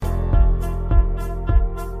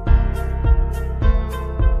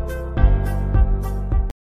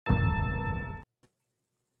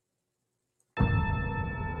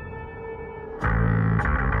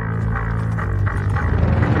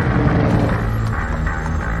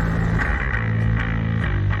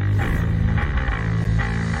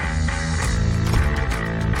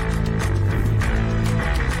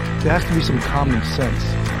There has to be some common sense.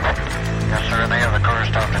 Yes, sir. They have the car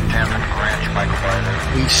stopped at 10th and Ranch. Michael by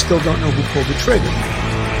there. We still don't know who pulled the trigger.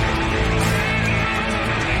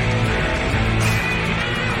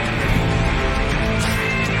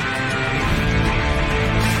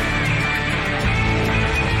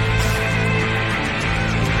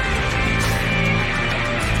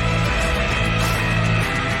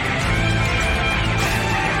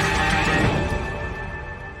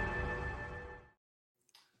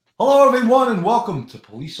 Hello, everyone, and welcome to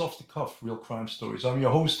Police Off the Cuff, Real Crime Stories. I'm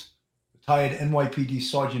your host, retired NYPD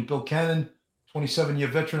Sergeant Bill Cannon, 27-year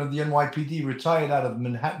veteran of the NYPD, retired out of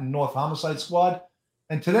Manhattan North Homicide Squad.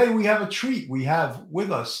 And today we have a treat. We have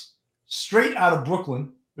with us, straight out of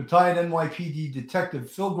Brooklyn, retired NYPD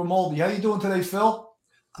Detective Phil Grimaldi. How you doing today, Phil?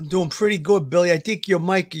 I'm doing pretty good, Billy. I think your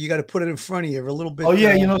mic, you got to put it in front of you a little bit. Oh,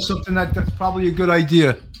 yeah, you know something, that's probably a good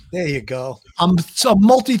idea. There you go. I'm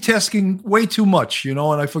multitasking way too much, and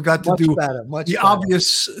I forgot to do the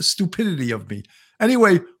obvious stupidity of me.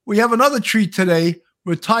 Anyway, we have another treat today.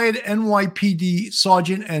 Retired NYPD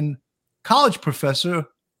sergeant and college professor,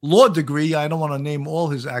 law degree. I don't want to name all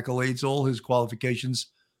his accolades, all his qualifications.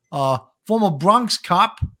 Former Bronx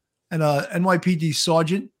cop and a NYPD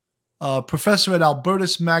sergeant, professor at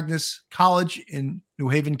Albertus Magnus College in New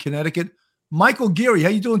Haven, Connecticut. Michael Geary. How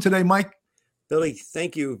you doing today, Mike? Billy,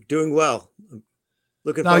 thank you. Doing well.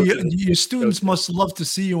 Looking now, forward your students must love to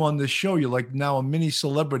see you on this show. You're like now a mini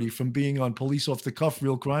celebrity from being on Police Off the Cuff,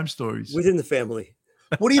 Real Crime Stories. Within the family.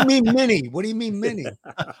 What do you mean mini? What do you mean mini?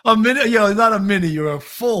 A mini? Yeah, not a mini. You're a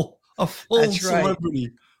full That's celebrity.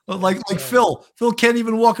 Right. Like Phil. Phil can't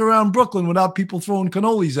even walk around Brooklyn without people throwing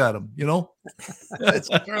cannolis at him, That's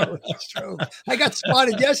true. That's true. I got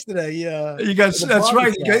spotted yesterday. That's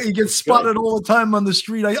right. You get spotted all the time on the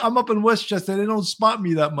street. I'm up in Westchester. They don't spot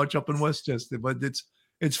me that much up in Westchester, but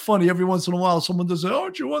it's funny. Every once in a while, someone does say,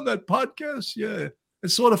 "Aren't you on that podcast?" Yeah. It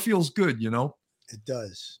sort of feels good, It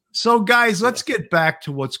does. So, guys, let's get back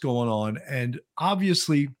to what's going on. And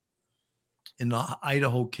obviously, in the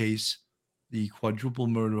Idaho case, the quadruple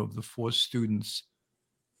murder of the 4 students,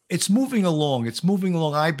 it's moving along. It's moving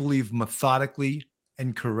along, I believe, methodically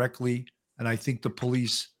and correctly. And I think the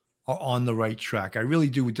police are on the right track. I really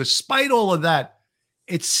do. Despite all of that,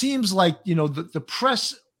 it seems like, the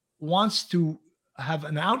press wants to have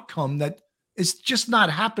an outcome that is just not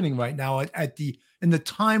happening right now in the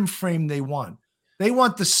time frame they want. They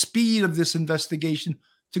want the speed of this investigation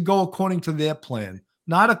to go according to their plan,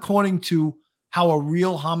 not according to how a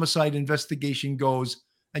real homicide investigation goes.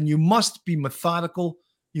 And you must be methodical.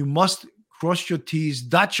 You must cross your T's,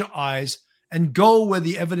 dot your I's, and go where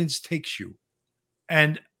the evidence takes you.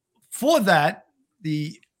 And for that,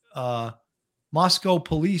 the Moscow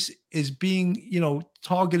police is being,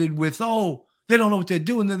 targeted with, they don't know what they're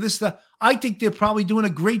doing. They're this, that. I think they're probably doing a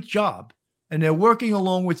great job. And they're working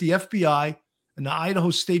along with the FBI and the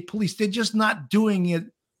Idaho State Police. They're just not doing it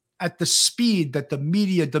at the speed that the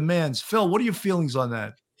media demands. Phil, what are your feelings on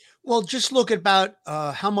that? Well, just look about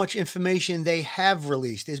how much information they have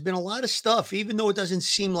released. There's been a lot of stuff, even though it doesn't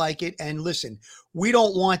seem like it. And listen, we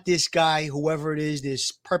don't want this guy, whoever it is,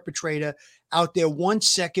 this perpetrator out there 1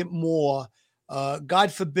 second more.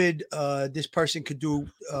 God forbid this person could do,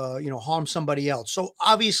 harm somebody else. So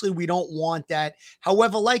obviously we don't want that.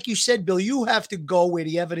 However, like you said, Bill, you have to go where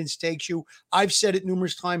the evidence takes you. I've said it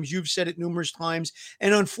numerous times. You've said it numerous times.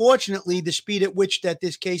 And unfortunately, the speed at which that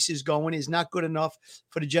this case is going is not good enough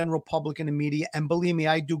for the general public and the media. And believe me,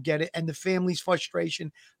 I do get it. And the family's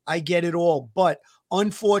frustration, I get it all. But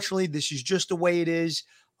unfortunately, this is just the way it is.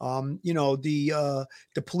 The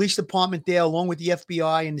police department there, along with the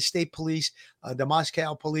FBI and the state police, the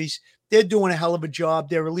Moscow police, they're doing a hell of a job.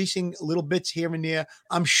 They're releasing little bits here and there.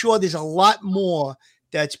 I'm sure there's a lot more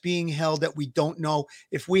that's being held that we don't know.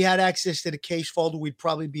 If we had access to the case folder, we'd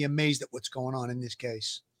probably be amazed at what's going on in this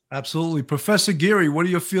case. Absolutely. Professor Geary, what are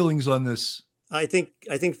your feelings on this? I think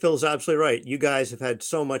Phil's absolutely right. You guys have had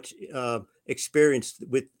so much experience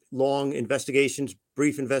with long investigations,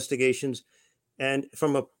 brief investigations. And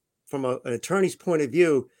from an attorney's point of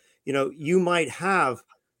view, you might have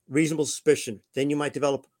reasonable suspicion. Then you might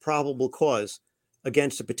develop probable cause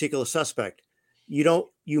against a particular suspect. You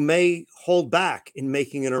may hold back in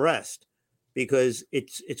making an arrest because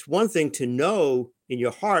it's one thing to know in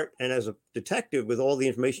your heart and as a detective with all the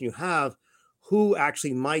information you have who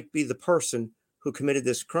actually might be the person who committed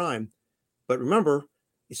this crime. But remember,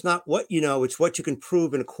 it's not what you know, it's what you can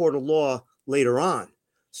prove in a court of law later on.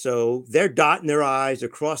 So they're dotting their I's, they're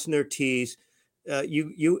crossing their T's.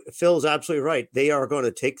 Phil's absolutely right. They are going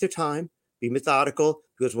to take their time, be methodical,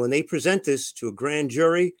 because when they present this to a grand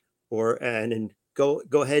jury or an go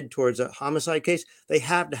ahead towards a homicide case, they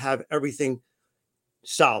have to have everything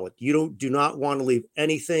solid. You do not want to leave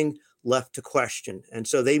anything left to question. And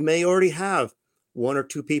so they may already have one or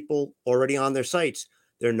two people already on their sites.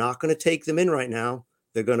 They're not going to take them in right now.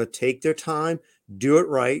 They're going to take their time, do it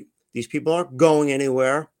right. These people aren't going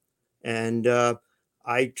anywhere. And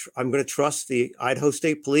I'm going to trust the Idaho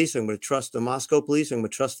State Police. I'm going to trust the Moscow Police. I'm going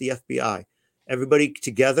to trust the FBI. Everybody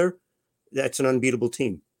together, that's an unbeatable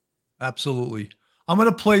team. Absolutely. I'm going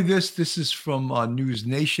to play this. This is from News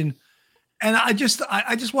Nation. And I just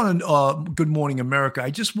want to, Good Morning America. I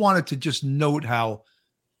just wanted to just note how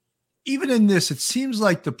even in this, it seems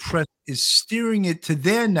like the press is steering it to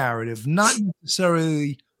their narrative, not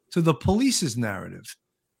necessarily to the police's narrative.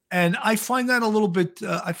 And I find that a little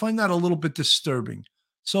bit disturbing.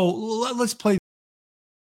 So let's play.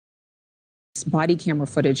 Body camera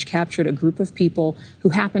footage captured a group of people who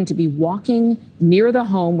happened to be walking near the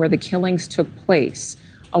home where the killings took place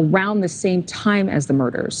around the same time as the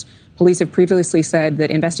murders. Police have previously said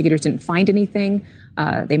that investigators didn't find anything.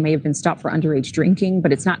 They may have been stopped for underage drinking,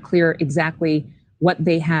 but it's not clear exactly what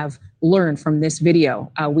they have learned from this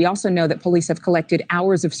video. We also know that police have collected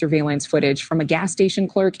hours of surveillance footage from a gas station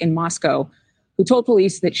clerk in Moscow who told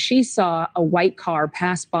police that she saw a white car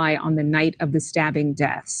pass by on the night of the stabbing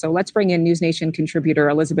deaths. So let's bring in News Nation contributor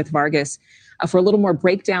Elizabeth Vargas for a little more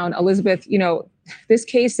breakdown. Elizabeth, this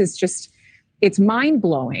case is it's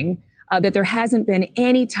mind-blowing that there hasn't been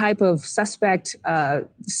any type of suspect.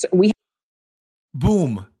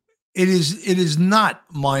 Boom. It is not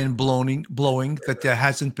mind-blowing that there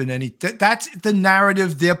hasn't been any. That's the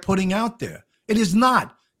narrative they're putting out there. It is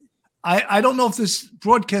not. I don't know if this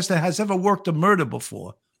broadcaster has ever worked a murder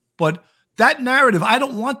before, but that narrative, I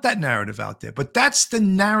don't want that narrative out there, but that's the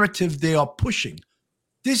narrative they are pushing.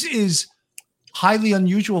 This is highly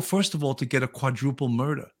unusual, first of all, to get a quadruple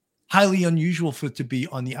murder. Highly unusual for it to be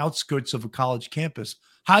on the outskirts of a college campus.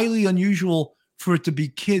 Highly unusual for it to be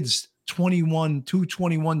kids 21, 2,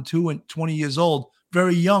 and 20 years old,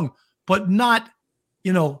 very young, but not,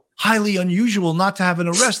 highly unusual not to have an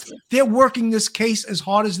arrest. They're working this case as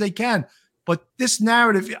hard as they can. But this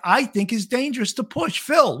narrative, I think, is dangerous to push.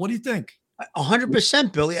 Phil, what do you think?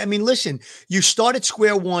 100%, Billy. I mean, listen, you start at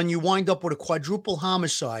square one, you wind up with a quadruple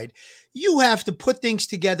homicide. You have to put things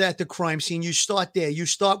together at the crime scene. You start there. You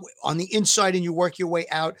start on the inside and you work your way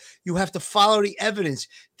out. You have to follow the evidence.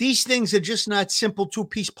 These things are just not simple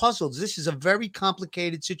two-piece puzzles. This is a very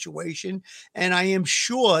complicated situation, and I am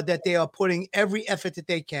sure that they are putting every effort that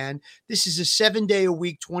they can. This is a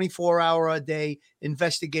 7-day-a-week, 24-hour-a-day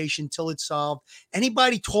investigation till it's solved.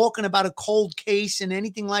 Anybody talking about a cold case and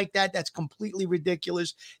anything like that, that's completely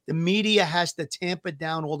ridiculous. The media has to tamp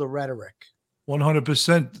down all the rhetoric.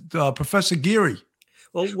 100%. Professor Geary.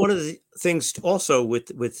 Well, one of the things also with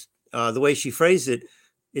the way she phrased it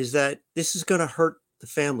is that this is going to hurt the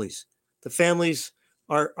families. The families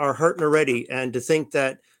are hurting already. And to think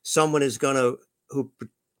that someone is who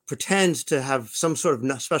pretends to have some sort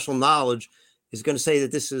of special knowledge is going to say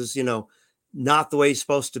that this is, not the way it's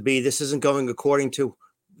supposed to be. This isn't going according to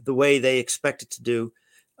the way they expect it to do.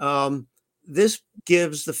 This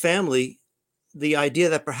gives the family the idea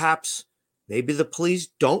that perhaps maybe the police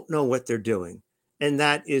don't know what they're doing. And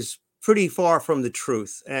that is pretty far from the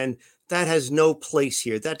truth. And that has no place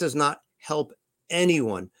here. That does not help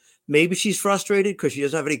anyone. Maybe she's frustrated because she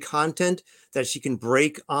doesn't have any content that she can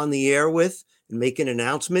break on the air with and make an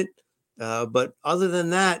announcement. But other than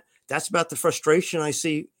that, that's about the frustration I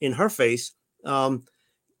see in her face.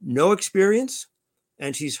 No experience,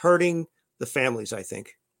 and she's hurting the families, I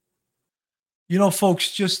think.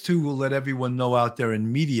 Folks, just to let everyone know out there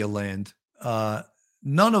in media land,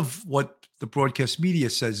 none of what the broadcast media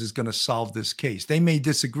says is going to solve this case. They may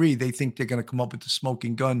disagree. They think they're going to come up with the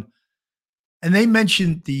smoking gun. And they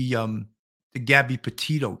mentioned the Gabby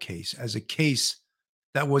Petito case as a case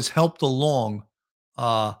that was helped along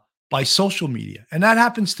by social media. And that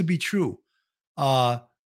happens to be true. A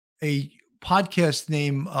podcast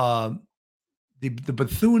named the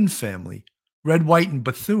Bethune family, Red, White, and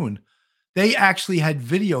Bethune, they actually had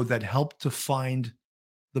video that helped to find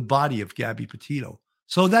the body of Gabby Petito.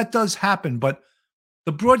 So that does happen. But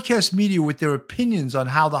the broadcast media, with their opinions on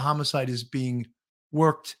how the homicide is being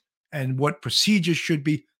worked and what procedures should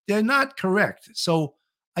be, they're not correct. So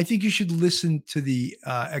I think you should listen to the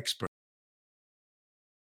expert.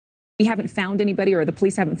 We haven't found anybody, or the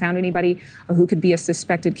police haven't found anybody who could be a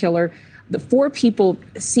suspected killer. The 4 people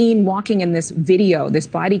seen walking in this video, this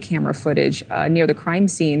body camera footage near the crime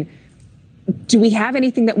scene, do we have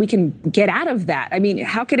anything that we can get out of that? I mean,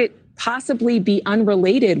 how could it possibly be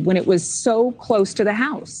unrelated when it was so close to the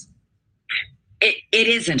house? It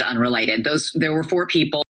isn't unrelated. There were 4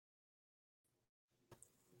 people.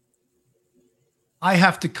 I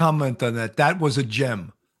have to comment on that. That was a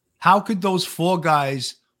gem. How could those 4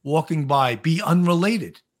 guys walking by be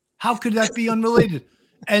unrelated? How could that be unrelated?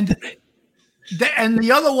 And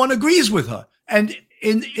the other one agrees with her. And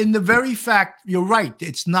in the very fact, you're right,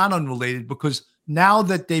 it's not unrelated, because now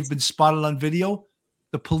that they've been spotted on video,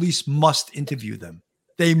 the police must interview them.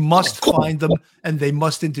 They must find them and they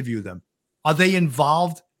must interview them. Are they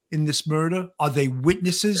involved in this murder? Are they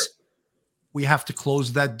witnesses? We have to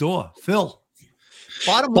close that door. Phil.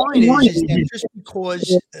 Bottom line is that just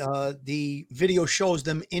because the video shows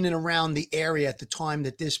them in and around the area at the time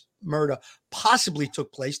that this murder possibly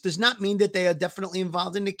took place does not mean that they are definitely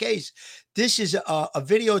involved in the case. This is a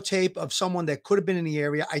videotape of someone that could have been in the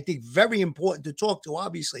area. I think very important to talk to,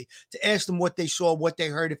 obviously, to ask them what they saw, what they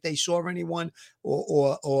heard, if they saw anyone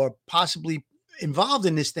or possibly involved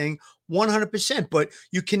in this thing. 100%, but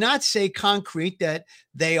you cannot say concrete that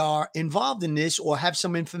they are involved in this or have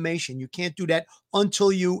some information. You can't do that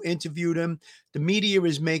until you interview them. The media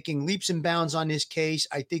is making leaps and bounds on this case.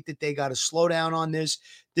 I think that they got to slow down on this.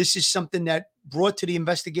 This is something that brought to the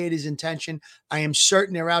investigators' attention. I am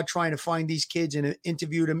certain they're out trying to find these kids and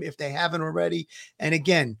interview them if they haven't already. And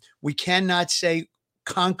again, we cannot say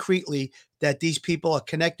concretely that these people are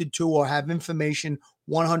connected to or have information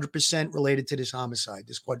 100% related to this homicide,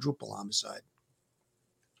 this quadruple homicide.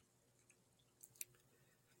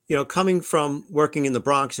 You know, coming from working in the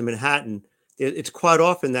Bronx and Manhattan, it's quite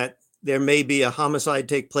often that there may be a homicide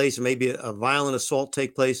take place, or maybe a violent assault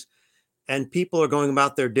take place, and people are going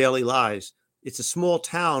about their daily lives. It's a small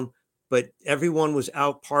town, but everyone was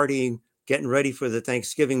out partying, getting ready for the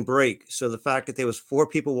Thanksgiving break. So the fact that there was 4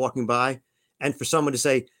 people walking by, and for someone to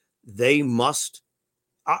say they must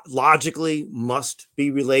logically must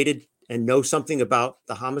be related and know something about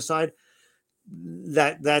the homicide,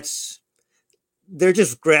 that's they're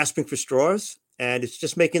just grasping for straws, and it's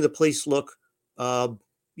just making the police look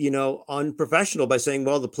unprofessional by saying,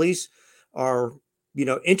 well, the police are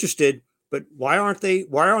interested, but why aren't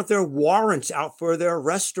there warrants out for their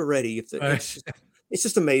arrest already? It's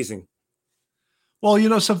just amazing. Well, you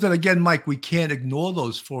know something, again, Mike, we can't ignore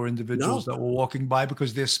those 4 individuals that were walking by,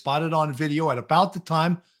 because they're spotted on video at about the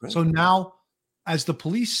time. Right. So now, as the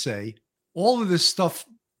police say, all of this stuff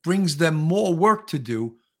brings them more work to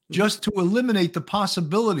do just to eliminate the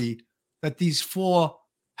possibility that these 4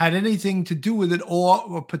 had anything to do with it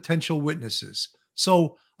or potential witnesses.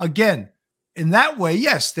 So again, in that way,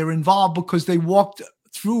 yes, they're involved because they walked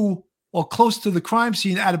through or close to the crime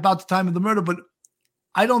scene at about the time of the murder, but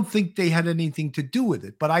I don't think they had anything to do with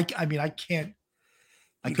it. But I mean, I can't.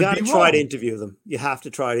 You got to try to interview them. You have to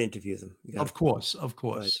try to interview them. Of course.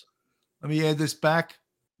 Right. Let me add this back.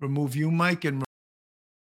 Remove you, Mike, and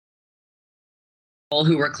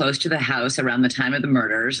who were close to the house around the time of the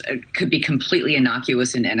murders. It could be completely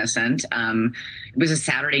innocuous and innocent. It was a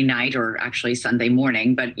Saturday night, or actually Sunday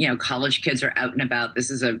morning, but college kids are out and about.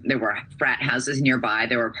 There were frat houses nearby.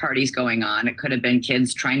 There were parties going on. It could have been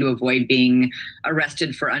kids trying to avoid being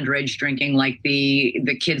arrested for underage drinking, like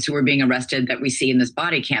the kids who were being arrested that we see in this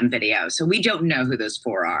body cam video. So we don't know who those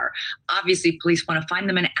 4 are. Obviously, police want to find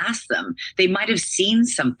them and ask them. They might have seen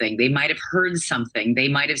something. They might have heard something. They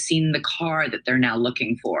might have seen the car that they're now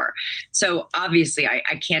looking for. So obviously,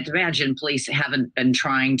 I can't imagine police haven't been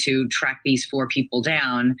trying to track these 4 people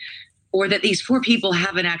down, or that these 4 people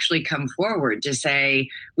haven't actually come forward to say,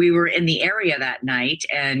 we were in the area that night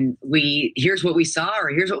and here's what we saw, or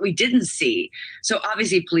here's what we didn't see. So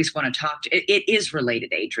obviously police want to talk to it. It is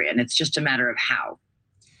related, Adrienne. It's just a matter of how.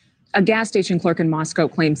 A gas station clerk in Moscow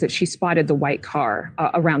claims that she spotted the white car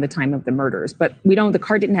around the time of the murders, but we know the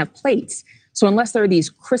car didn't have plates. So unless there are these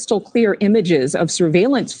crystal clear images of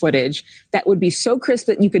surveillance footage that would be so crisp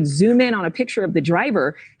that you could zoom in on a picture of the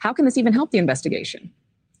driver, how can this even help the investigation?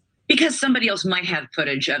 Because somebody else might have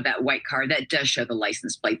footage of that white car that does show the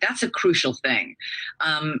license plate. That's a crucial thing.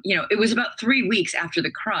 It was about 3 weeks after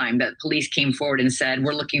the crime that police came forward and said,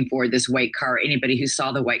 we're looking for this white car. Anybody who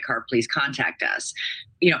saw the white car, please contact us.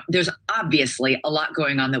 There's obviously a lot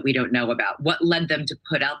going on that we don't know about. What led them to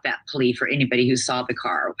put out that plea for anybody who saw the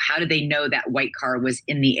car? How did they know that white car was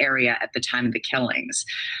in the area at the time of the killings?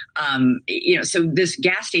 So this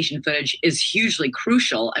gas station footage is hugely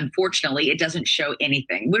crucial. Unfortunately, it doesn't show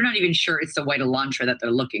anything. We're not even sure it's the white Elantra that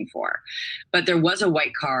they're looking for. But there was a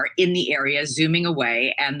white car in the area zooming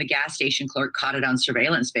away, and the gas station clerk caught it on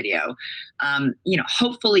surveillance video.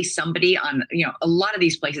 Hopefully somebody on, a lot of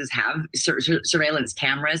these places have surveillance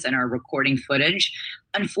cameras and are recording footage.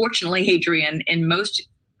 Unfortunately, Adrienne, in most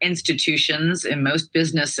institutions, in most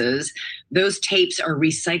businesses, those tapes are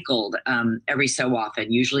recycled every so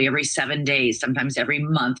often, usually every 7 days, sometimes every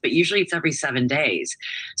month, but usually it's every 7 days.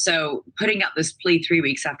 So putting out this plea 3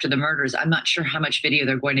 weeks after the murders, I'm not sure how much video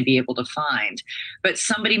they're going to be able to find. But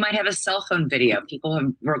somebody might have a cell phone video. People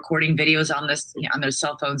are recording videos on their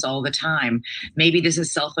cell phones all the time. Maybe there's a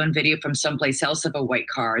cell phone video from someplace else of a white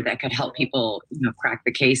car that could help people, crack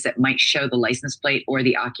the case, that might show the license plate or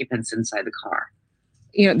the occupants inside the car.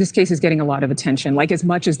 This case is getting a lot of attention, like as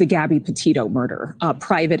much as the Gabby Petito murder.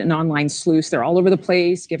 Private and online sleuths, they're all over the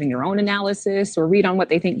place, giving their own analysis or read on what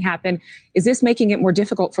they think happened. Is this making it more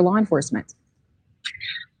difficult for law enforcement?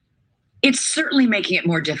 It's certainly making it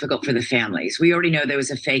more difficult for the families. We already know there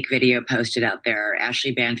was a fake video posted out there.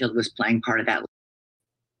 Ashley Banfield was playing part of that.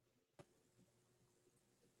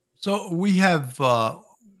 So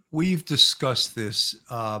we've discussed this.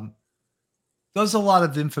 Does a lot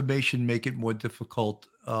of information make it more difficult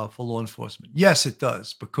for law enforcement? Yes, it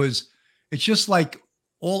does, because it's just like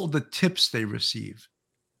all the tips they receive.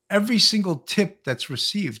 Every single tip that's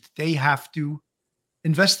received, they have to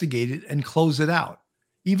investigate it and close it out.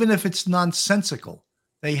 Even if it's nonsensical,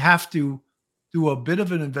 they have to do a bit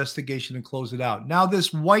of an investigation and close it out. Now,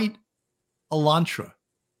 this white Elantra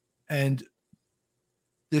and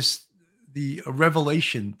the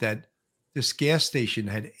revelation that this gas station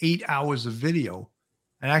had 8 hours of video,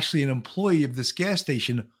 and actually an employee of this gas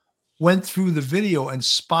station went through the video and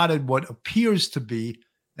spotted what appears to be,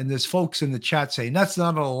 and there's folks in the chat saying that's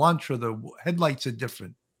not an Elantra, the headlights are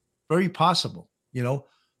different. Very possible,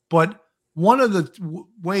 but one of the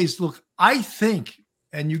ways, look, I think,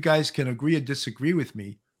 and you guys can agree or disagree with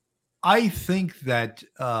me, I think that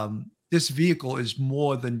this vehicle is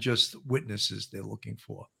more than just witnesses they're looking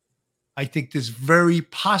for. I think this very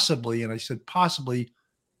possibly, and I said possibly,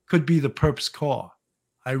 could be the perp's car.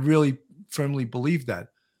 I really firmly believe that.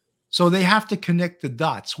 So they have to connect the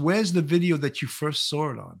dots. Where's the video that you first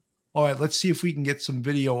saw it on? All right, let's see if we can get some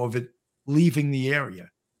video of it leaving the area.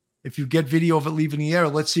 If you get video of it leaving the area,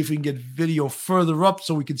 let's see if we can get video further up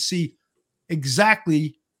so we can see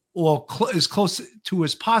exactly or as close to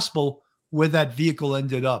as possible where that vehicle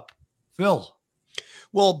ended up. Phil.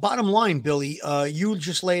 Well, bottom line, Billy, you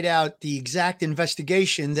just laid out the exact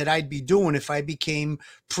investigation that I'd be doing if I became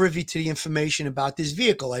privy to the information about this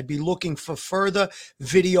vehicle. I'd be looking for further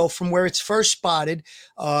video from where it's first spotted.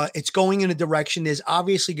 It's going in a direction. There's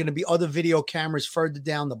obviously going to be other video cameras further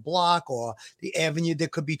down the block or the avenue. There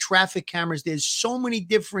could be traffic cameras. There's so many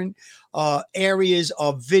different areas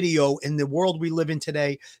of video in the world we live in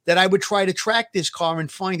today that I would try to track this car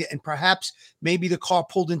and find it. And perhaps maybe the car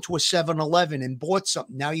pulled into a 7-Eleven and bought something.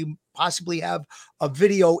 Now you possibly have a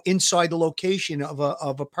video inside the location of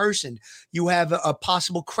a person. You have a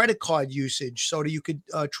possible credit card usage so that you could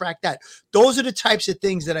track that. Those are the types of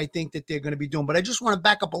things that I think that they're going to be doing. But I just want to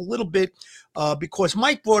back up a little bit because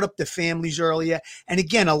Mike brought up the families earlier. And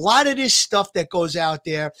again, a lot of this stuff that goes out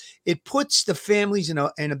there, it puts the families in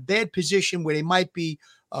a bad position where they might be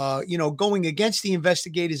going against the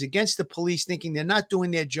investigators, against the police, thinking they're not doing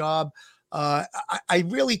their job. I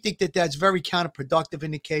really think that that's very counterproductive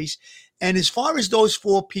in the case. And as far as those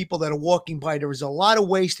 4 people that are walking by, there is a lot of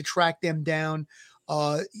ways to track them down.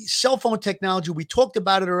 Cell phone technology, we talked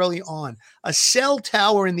about it early on. A cell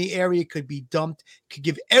tower in the area could be dumped, could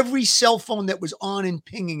give every cell phone that was on and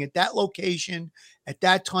pinging at that location at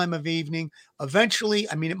that time of evening. Eventually,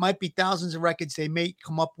 it might be thousands of records. They may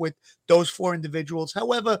come up with those 4 individuals.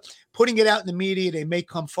 However, putting it out in the media, they may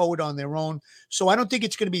come forward on their own. So I don't think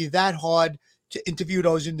it's going to be that hard to interview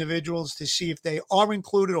those individuals to see if they are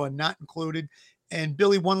included or not included. And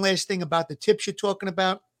Billy, one last thing about the tips you're talking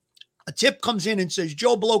about. A tip comes in and says,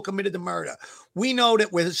 Joe Blow committed the murder. We know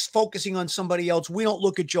that we're focusing on somebody else. We don't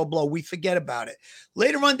look at Joe Blow. We forget about it.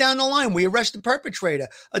 Later on down the line, we arrest the perpetrator.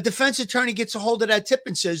 A defense attorney gets a hold of that tip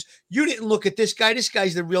and says, you didn't look at this guy. This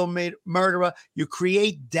guy's the real murderer. You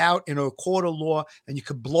create doubt in a court of law and you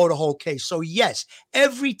could blow the whole case. So yes,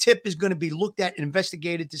 every tip is going to be looked at and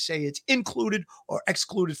investigated to say it's included or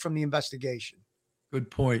excluded from the investigation. Good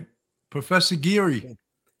point. Professor Geary.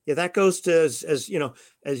 Yeah, that goes to, as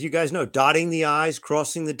you guys know, dotting the I's,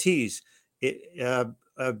 crossing the T's. In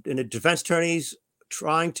a defense attorney's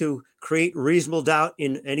trying to create reasonable doubt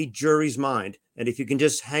in any jury's mind. And if you can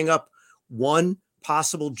just hang up one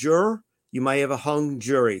possible juror, you might have a hung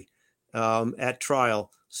jury at trial.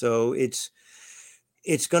 So it's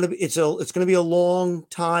going to be a long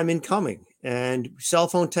time in coming. And cell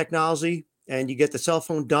phone technology, and you get the cell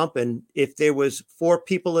phone dump. And if there was 4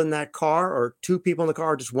 people in that car or 2 people in the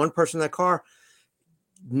car, or just one person in that car,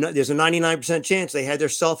 there's a 99% chance they had their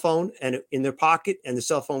cell phone and in their pocket and the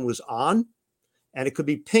cell phone was on. and it could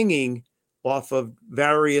be pinging off of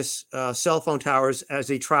various cell phone towers as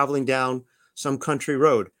they're traveling down some country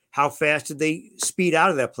road. How fast did they speed out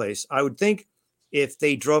of that place? I would think if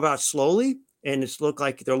they drove out slowly and it's looked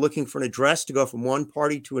like they're looking for an address to go from one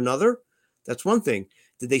party to another, that's one thing.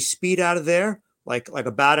 Did they speed out of there like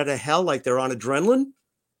a bat out of hell, like they're on adrenaline?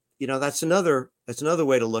 That's another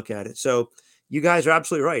way to look at it. So you guys are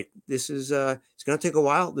absolutely right. This is it's going to take a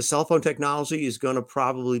while. The cell phone technology is going to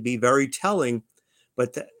probably be very telling,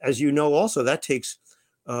 but as you know, also that takes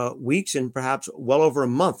weeks and perhaps well over a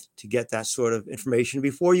month to get that sort of information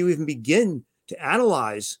before you even begin to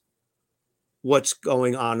analyze what's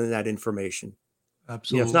going on in that information.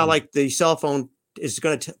 Absolutely. It's not like the cell phone is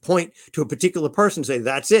going to point to a particular person and say,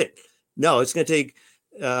 that's it. No, it's going to take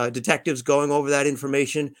detectives going over that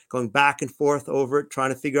information, going back and forth over it,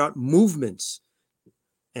 trying to figure out movements.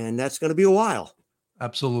 And that's going to be a while.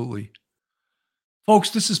 Absolutely.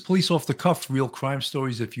 Folks, this is Police Off the Cuff, real crime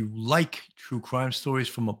stories. If you like true crime stories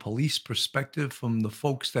from a police perspective, from the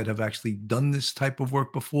folks that have actually done this type of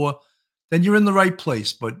work before, then you're in the right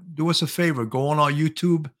place. But do us a favor, go on our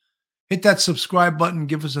YouTube, hit that subscribe button,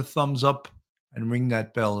 give us a thumbs up, and ring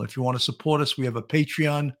that bell. And if you want to support us, we have a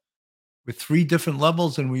Patreon with 3 different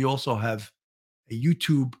levels, and we also have a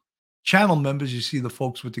YouTube channel members. You see the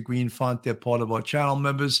folks with the green font, they're part of our channel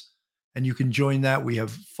members, and you can join that. We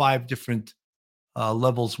have 5 different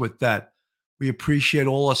levels with that. We appreciate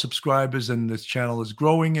all our subscribers, and this channel is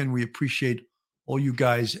growing, and we appreciate all you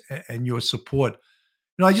guys and your support.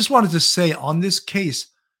 I just wanted to say on this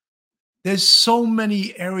case, there's so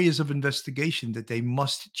many areas of investigation that they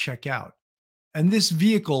must check out. And this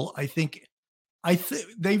vehicle, I think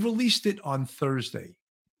they released it on Thursday,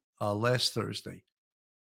 last Thursday.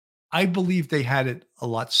 I believe they had it a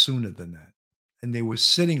lot sooner than that, and they were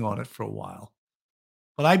sitting on it for a while.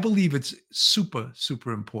 But I believe it's super,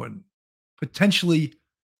 super important. Potentially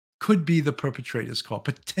could be the perpetrator's car,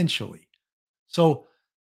 potentially. So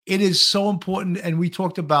it is so important. And we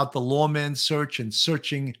talked about the lawman search and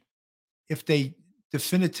searching if they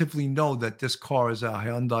definitively know that this car is a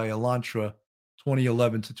Hyundai Elantra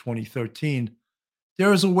 2011 to 2013.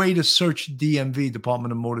 There is a way to search DMV,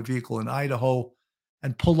 Department of Motor Vehicle in Idaho,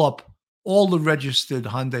 and pull up all the registered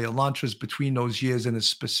Hyundai Elantras between those years in a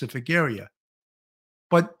specific area.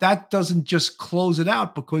 But that doesn't just close it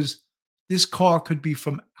out, because this car could be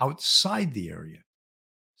from outside the area.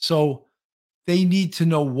 So they need to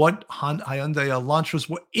know what Hyundai Elantras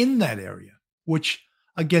were in that area, which,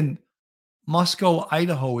 again, Moscow,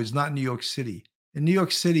 Idaho is not New York City. In New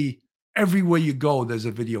York City, everywhere you go, there's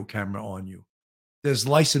a video camera on you. There's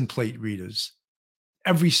license plate readers.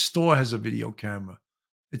 Every store has a video camera.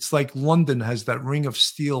 It's like London has that ring of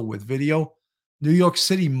steel with video. New York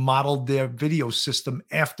City modeled their video system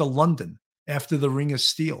after London, after the ring of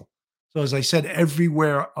steel. So as I said,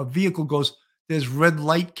 everywhere a vehicle goes, there's red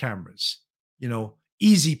light cameras,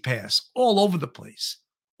 Easy Pass, all over the place.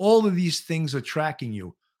 All of these things are tracking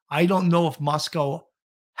you. I don't know if Moscow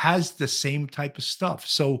has the same type of stuff.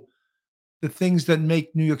 So the things that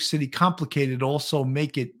make New York City complicated also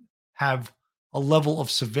make it have a level of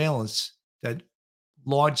surveillance that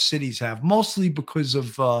large cities have, mostly because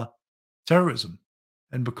of terrorism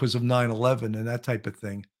and because of 9/11 and that type of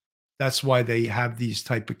thing. That's why they have these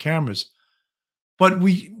type of cameras. But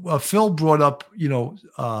Phil brought up,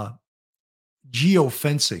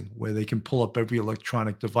 geofencing, where they can pull up every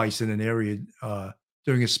electronic device in an area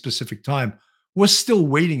during a specific time. We're still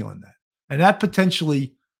waiting on that. And that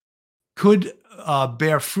potentially could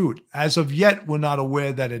bear fruit. As of yet, we're not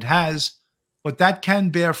aware that it has, but that can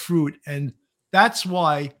bear fruit. And that's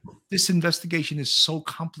why this investigation is so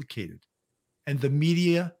complicated. And the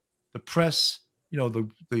media, the press, the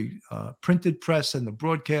printed press and the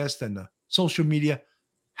broadcast and the social media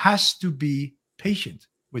has to be patient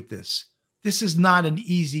with this. This is not an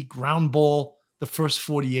easy ground ball. The first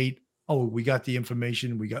 48, we got the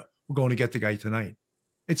information. We're going to get the guy tonight.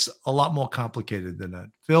 It's a lot more complicated than that.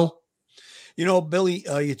 Phil? Billy,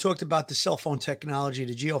 you talked about the cell phone technology,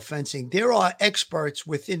 the geofencing. There are experts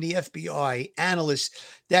within the FBI, analysts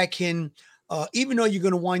that can, even though you're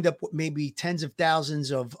going to wind up with maybe tens of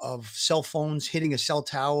thousands of cell phones hitting a cell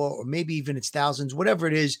tower, or maybe even it's thousands, whatever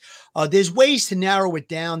it is, there's ways to narrow it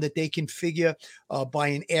down that they can figure by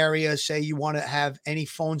an area. Say you want to have any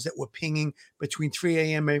phones that were pinging between 3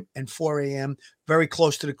 a.m. and 4 a.m., very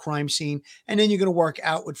close to the crime scene. And then you're going to work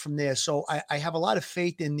outward from there. So I have a lot of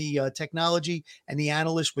faith in the technology and the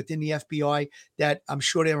analysts within the FBI that I'm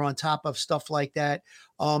sure they're on top of stuff like that.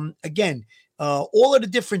 Again, all of the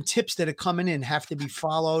different tips that are coming in have to be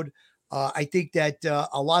followed. I think that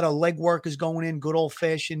a lot of legwork is going in, good old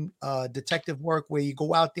fashioned detective work where you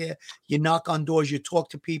go out there, you knock on doors, you talk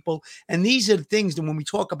to people. And these are the things that when we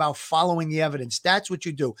talk about following the evidence, that's what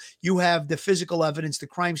you do. You have the physical evidence, the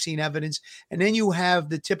crime scene evidence, and then you have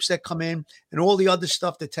the tips that come in and all the other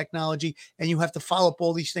stuff, the technology, and you have to follow up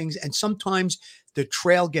all these things. And sometimes the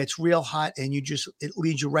trail gets real hot and it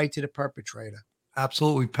leads you right to the perpetrator.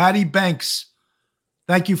 Absolutely. Patty Banks,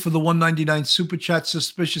 thank you for the $1.99 super chat.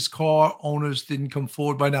 Suspicious car owners didn't come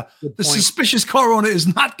forward by now. The suspicious car owner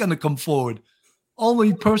is not going to come forward.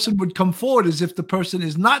 Only person would come forward is if the person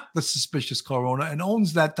is not the suspicious car owner and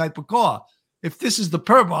owns that type of car. If this is the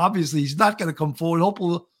perp, obviously he's not going to come forward.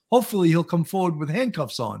 Hopefully he'll come forward with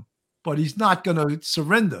handcuffs on, but he's not going to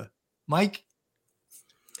surrender. Mike?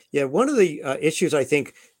 Yeah, one of the issues I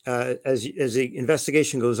think as the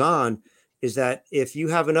investigation goes on is that if you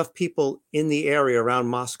have enough people in the area around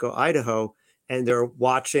Moscow, Idaho, and they're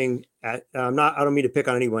watching I don't mean to pick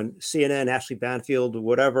on anyone, CNN, Ashley Banfield,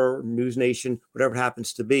 whatever, News Nation, whatever it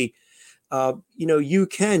happens to be, you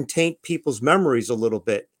can taint people's memories a little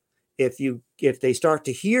bit. If they start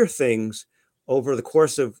to hear things over the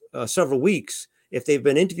course of several weeks, if they've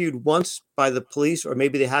been interviewed once by the police, or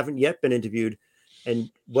maybe they haven't yet been interviewed,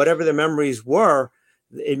 and whatever their memories were,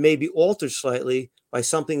 it may be altered slightly by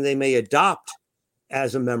something they may adopt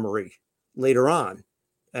as a memory later on.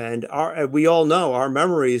 And we all know our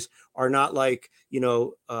memories are not like,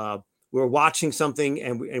 we're watching something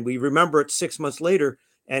and we remember it 6 months later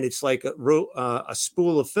and it's like a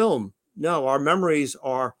spool of film. No, our memories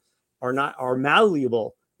are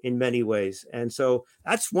malleable in many ways. And so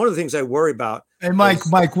that's one of the things I worry about. Hey, Mike,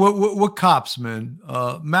 what cops, man?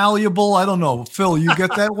 Malleable? I don't know. Phil, you get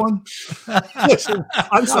that one? Listen,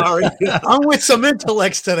 I'm sorry. I'm with some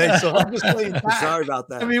intellects today, so I'm just playing back. Sorry about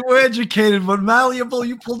that. I mean, we're educated, but malleable,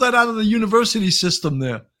 you pulled that out of the university system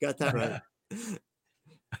there. Got that right.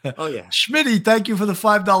 Oh, yeah. Schmitty, thank you for the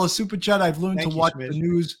 $5 super chat. I've learned to watch Schmitty. the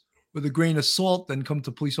news with a grain of salt, then come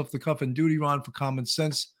to police off the cuff and duty, Ron, for common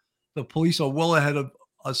sense. The police are well ahead of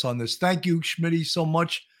us on this. Thank you, Schmitty, so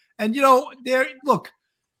much. And, look,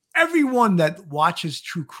 everyone that watches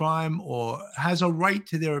true crime or has a right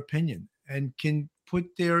to their opinion and can put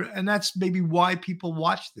and that's maybe why people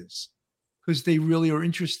watch this, because they really are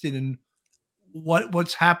interested in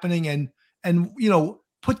what's happening and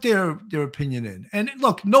put their opinion in. And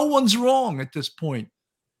look, no one's wrong at this point.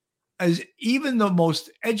 As even the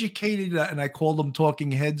most educated, and I call them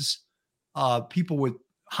talking heads, people with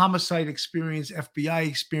homicide experience, FBI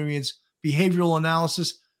experience, behavioral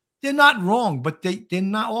analysis, they're not wrong, but they're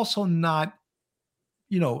not,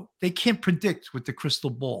 they can't predict with the crystal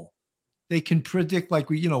ball. They can predict, like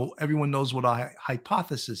everyone knows what a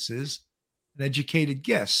hypothesis is, an educated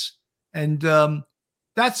guess. And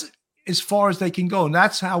that's as far as they can go. And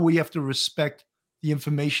that's how we have to respect the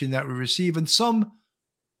information that we receive. And some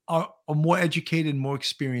are more educated and more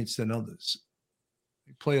experienced than others.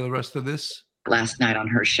 Play the rest of this. Last night on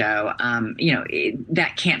her show,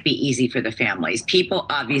 that can't be easy for the families. People,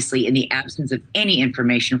 obviously, in the absence of any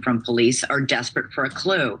information from police, are desperate for a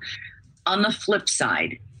clue. On the flip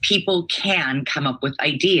side, people can come up with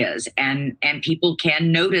ideas and people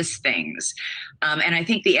can notice things. And I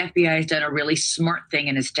think the FBI has done a really smart thing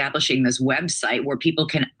in establishing this website where people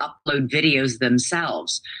can upload videos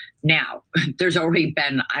themselves. Now, there's already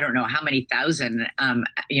been, I don't know how many thousand,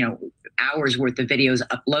 hours worth of videos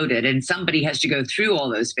uploaded, and somebody has to go through all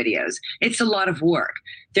those videos. It's a lot of work.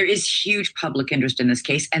 There is huge public interest in this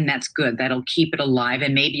case, and that's good. That'll keep it alive,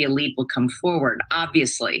 and maybe a lead will come forward.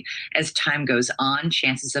 Obviously, as time goes on,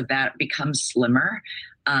 chances of that become slimmer.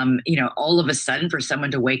 All of a sudden for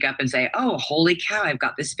someone to wake up and say, oh, holy cow, I've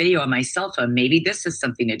got this video on my cell phone. Maybe this has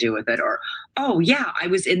something to do with it. Or, oh, yeah, I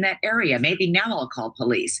was in that area. Maybe now I'll call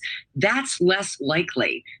police. That's less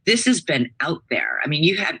likely. This has been out there. I mean,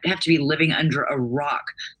 you have to be living under a rock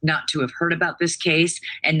not to have heard about this case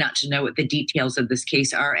and not to know what the details of this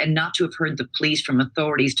case are and not to have heard the police from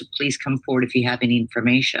authorities to please come forward if you have any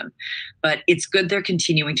information. But it's good they're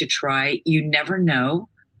continuing to try. You never know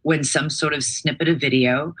when some sort of snippet of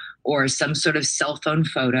video or some sort of cell phone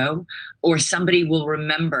photo or somebody will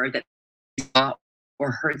remember that they saw or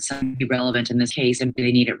heard something relevant in this case and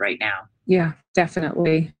they need it right now. Yeah,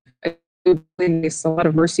 definitely. It's a lot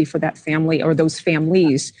of mercy for that family or those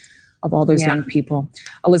families of all those young people.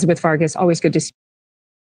 Elizabeth Vargas, always good to see.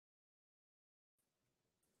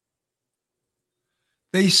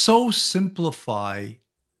 They so simplify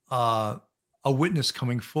a witness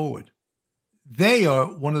coming forward. They are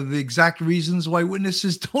one of the exact reasons why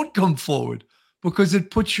witnesses don't come forward, because it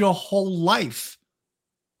puts your whole life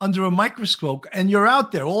under a microscope and you're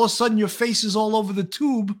out there. All of a sudden your face is all over the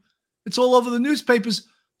tube It's all over the newspapers.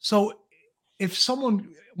 So if someone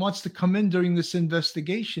wants to come in during this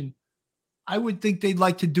investigation, I would think they'd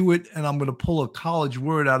like to do it, and I'm going to pull a college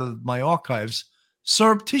word out of my archives,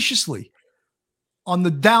 surreptitiously, on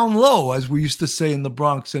the down low, as we used to say in the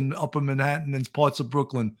Bronx and Upper Manhattan and parts of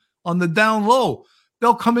Brooklyn. On the down low,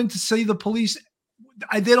 they'll come in to say the police,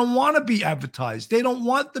 they don't want to be advertised. They don't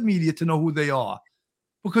want the media to know who they are.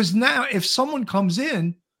 Because now if someone comes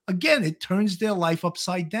in, again, it turns their life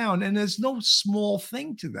upside down, and there's no small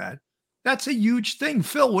thing to that. That's a huge thing.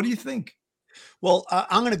 Phil, what do you think? Well,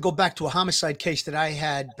 I'm going to go back to a homicide case that I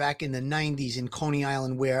had back in the 90s in Coney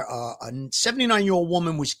Island where a 79-year-old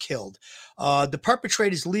woman was killed. The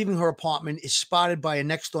perpetrator is leaving her apartment, is spotted by a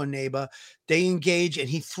next-door neighbor. They engage, and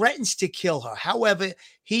he threatens to kill her. However,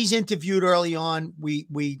 he's interviewed early on. We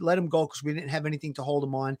let him go because we didn't have anything to hold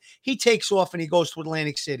him on. He takes off, and he goes to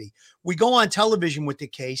Atlantic City. We go on television with the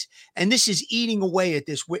case, and this is eating away at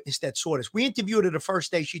this witness that saw us. We interviewed her the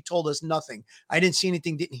first day. She told us nothing. I didn't see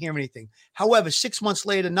anything, didn't hear anything. However, 6 months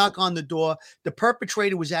later, knock on the door. The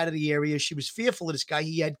perpetrator was out of the area. She was fearful of this guy.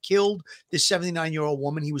 He had killed this 79-year-old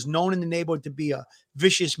woman. He was known in the neighborhood to be a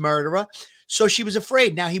vicious murderer. So she was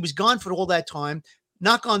afraid. Now, he was gone for all that time.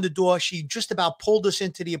 Knock on the door. She just about pulled us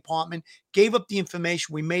into the apartment, gave up the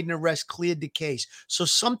information. We made an arrest, cleared the case. So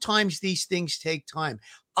sometimes these things take time.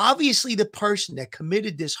 Obviously, the person that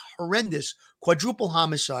committed this horrendous quadruple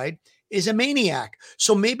homicide is a maniac.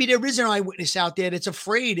 So maybe there is an eyewitness out there that's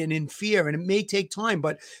afraid and in fear, and it may take time.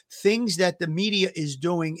 But things that the media is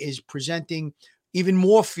doing is presenting even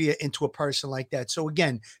more fear into a person like that. So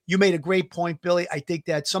again, you made a great point, Billy. I think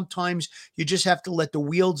that sometimes you just have to let the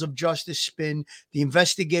wheels of justice spin, the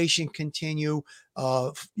investigation continue,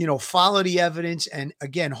 follow the evidence. And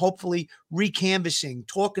again, hopefully recanvassing,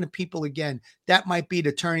 talking to people again, that might be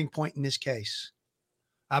the turning point in this case.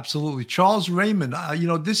 Absolutely. Charles Raymond,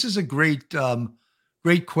 this is a great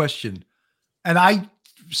question. And I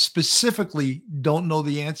specifically don't know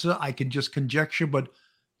the answer. I can just conjecture, but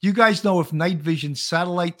you guys know if night vision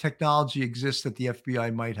satellite technology exists that the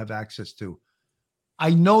FBI might have access to?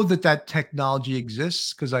 I know that technology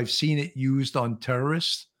exists because I've seen it used on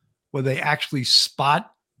terrorists where they actually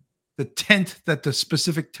spot the tent that the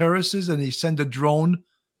specific terrorist is, and they send a drone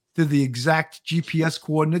to the exact GPS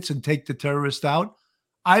coordinates and take the terrorist out.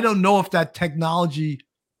 I don't know if that technology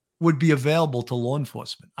would be available to law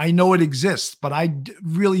enforcement. I know it exists, but I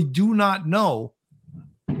really do not know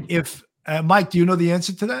if Mike, do you know the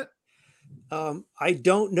answer to that? I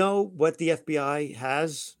don't know what the FBI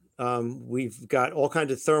has. We've got all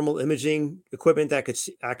kinds of thermal imaging equipment that could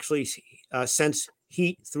actually sense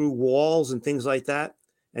heat through walls and things like that.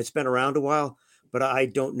 It's been around a while, but I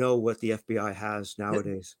don't know what the FBI has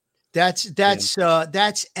nowadays. That's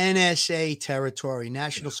NSA territory,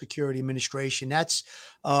 National Security Administration.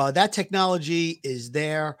 That technology is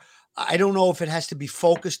there. I don't know if it has to be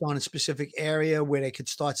focused on a specific area where they could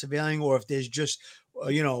start surveilling, or if there's just,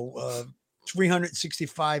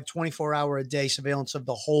 365, 24-hour-a-day surveillance of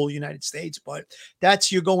the whole United States. But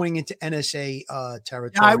you're going into NSA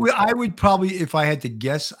territory. I would probably, if I had to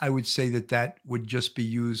guess, I would say that would just be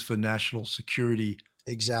used for national security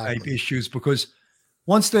type issues, because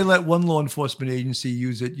once they let one law enforcement agency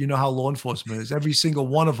use it, you know how law enforcement is. Every single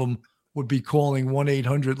one of them would be calling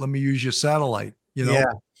 1-800, let me use your satellite, Yeah.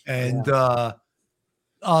 And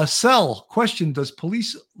Cell question, does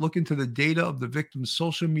police look into the data of the victim's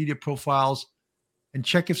social media profiles and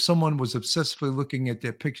check if someone was obsessively looking at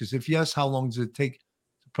their pictures? If yes, how long does it take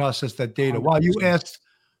to process that data? While you asked,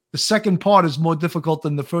 the second part is more difficult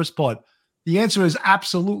than the first part. The answer is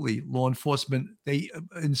absolutely. Law enforcement,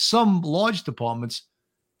 in some large departments,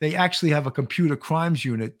 they actually have a computer crimes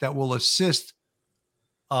unit that will assist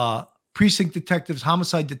precinct detectives,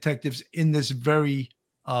 homicide detectives in this very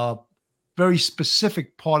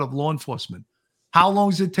specific part of law enforcement. How long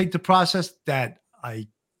does it take to process that? I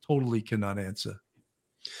totally cannot answer.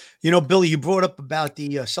 Billy, you brought up about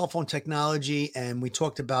the cell phone technology, and we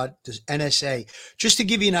talked about the NSA. Just to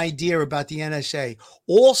give you an idea about the NSA,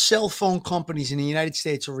 all cell phone companies in the United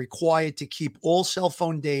States are required to keep all cell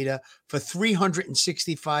phone data for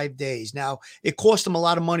 365 days. Now, it costs them a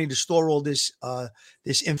lot of money to store all this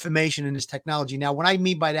information and this technology. Now, what I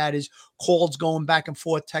mean by that is calls going back and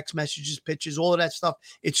forth, text messages, pictures, all of that stuff.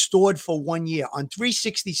 It's stored for 1 year. On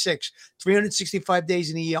 365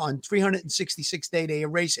 days in a year, on 366 day, they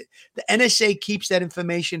erase it. The NSA keeps that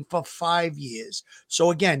information for 5 years.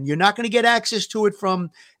 So again, you're not going to get access to it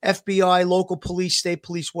from FBI, local police, state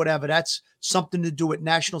police, whatever. That's something to do with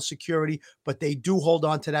national security, but they do hold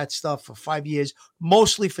on to that stuff for 5 years,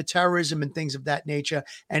 mostly for terrorism and things of that nature,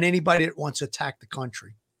 and anybody that wants to attack the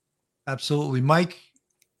country. Absolutely. Mike?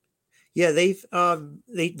 Yeah,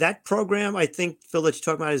 that program, I think, Phil, that you're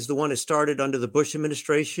talking about is the one that started under the Bush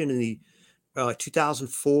administration in the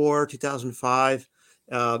 2004, 2005.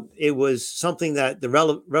 It was something that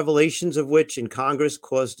the revelations of which in Congress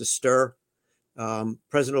caused a stir.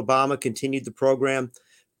 President Obama continued the program,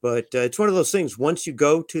 but it's one of those things. Once you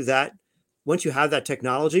have that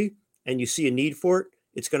technology and you see a need for it,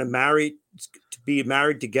 it's going to be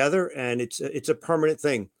married together, and it's a permanent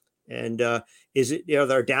thing. And there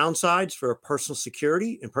are downsides for personal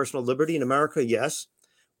security and personal liberty in America? Yes.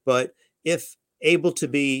 But if able to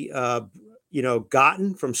be,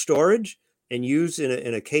 gotten from storage and used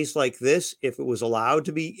in a case like this, if it was allowed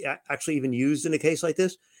to be actually even used in a case like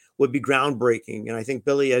this, would be groundbreaking. And I think,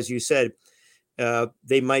 Billy, as you said,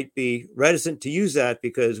 they might be reticent to use that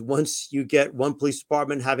because once you get one police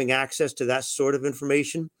department having access to that sort of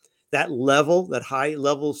information, that high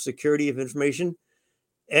level of security of information,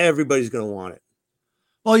 everybody's going to want it.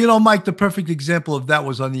 Well, Mike, the perfect example of that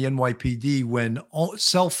was on the NYPD when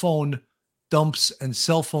cell phone dumps and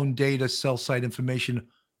cell phone data, cell site information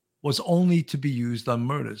was only to be used on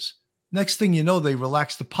murders. Next thing you know, they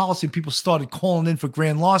relaxed the policy and people started calling in for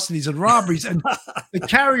grand larcenies and robberies. And the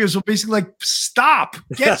carriers were basically like, stop.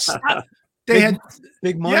 They had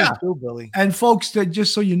big money too, Billy. And folks,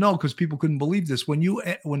 just so you know, because people couldn't believe this, when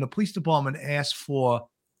the police department asked for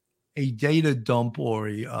a data dump or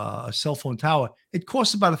a cell phone tower, it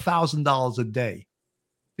costs about $1,000 a day.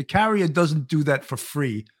 The carrier doesn't do that for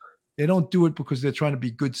free. They don't do it because they're trying to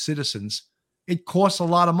be good citizens. It costs a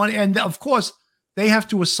lot of money. And of course, they have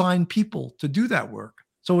to assign people to do that work.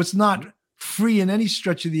 So it's not free in any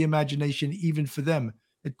stretch of the imagination, even for them.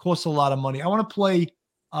 It costs a lot of money. I want to play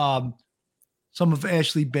some of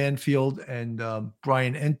Ashley Banfield and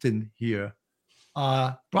Brian Enton here.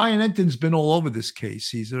 Brian Enton's been all over this case.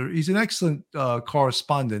 He's an excellent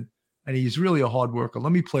correspondent, and he's really a hard worker.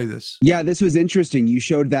 Let me play this. Yeah, this was interesting. You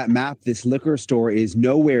showed that map. This liquor store is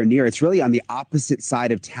nowhere near. It's really on the opposite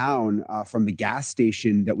side of town from the gas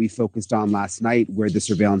station that we focused on last night, where the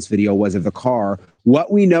surveillance video was of the car.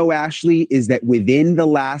 What we know, Ashley, is that within the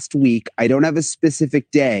last week, I don't have a specific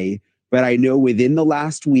day, but I know within the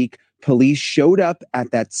last week, police showed up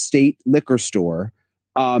at that state liquor store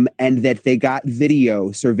and that they got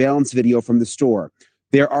surveillance video from the store.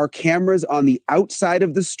 There are cameras on the outside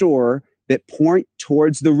of the store that point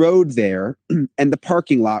towards the road there and the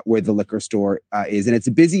parking lot where the liquor store is. And it's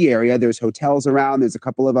a busy area. There's hotels around. There's a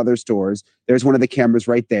couple of other stores. There's one of the cameras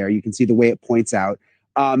right there. You can see the way it points out.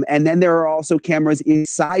 And then there are also cameras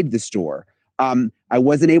inside the store. I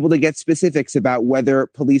wasn't able to get specifics about whether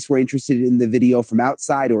police were interested in the video from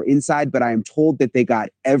outside or inside, but I am told that they got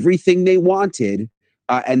everything they wanted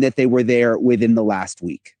and that they were there within the last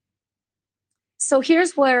week. So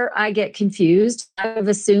here's where I get confused. I've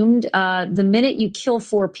assumed the minute you kill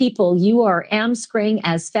 4 people, you are amscraying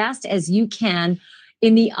as fast as you can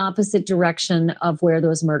in the opposite direction of where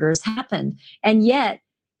those murders happened. And yet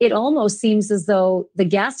it almost seems as though the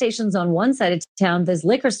gas station's on one side of town, there's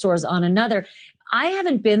liquor stores on another. I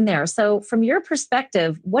haven't been there. So from your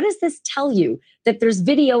perspective, what does this tell you that there's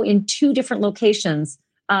video in 2 different locations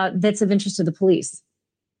that's of interest to the police?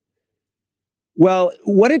 Well,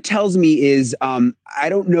 what it tells me is I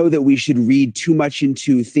don't know that we should read too much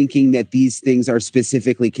into thinking that these things are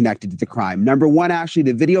specifically connected to the crime. Number one, Ashley,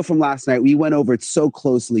 the video from last night, we went over it so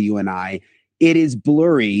closely, you and I. It is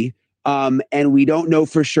blurry, and we don't know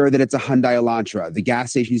for sure that it's a Hyundai Elantra. The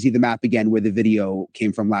gas station, you see the map again where the video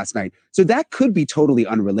came from last night. So that could be totally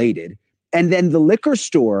unrelated. And then the liquor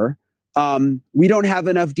store, we don't have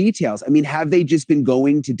enough details. I mean, have they just been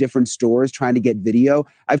going to different stores trying to get video?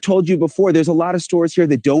 I've told you before, there's a lot of stores here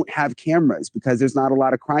that don't have cameras because there's not a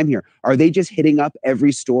lot of crime here. Are they just hitting up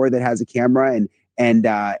every store that has a camera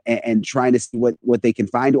and trying to see what they can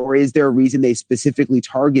find? Or is there a reason they specifically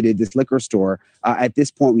targeted this liquor store? At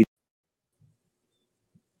this point,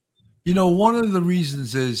 one of the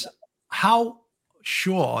reasons is how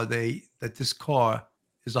sure are they that this car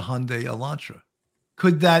is a Hyundai Elantra?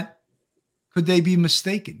 Could they be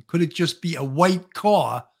mistaken? Could it just be a white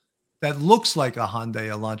car that looks like a Hyundai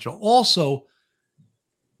Elantra? Also,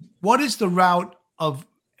 what is the route of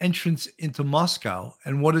entrance into Moscow?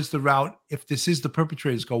 And what is the route, if this is the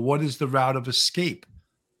perpetrator's car, what is the route of escape?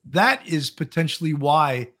 That is potentially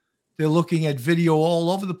why they're looking at video all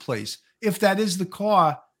over the place. If that is the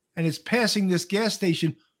car and it's passing this gas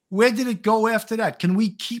station, where did it go after that? Can we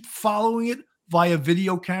keep following it via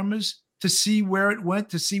video cameras to see where it went,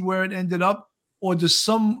 to see where it ended up? Or at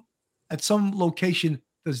some location,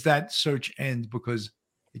 does that search end because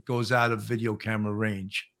it goes out of video camera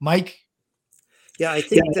range? Mike? Yeah, I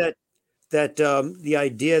think that the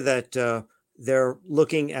idea that they're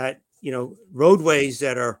looking at roadways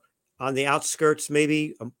that are on the outskirts,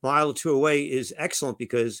 maybe a mile or two away, is excellent,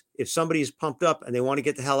 because if somebody is pumped up and they want to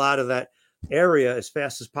get the hell out of that area as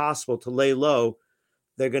fast as possible to lay low,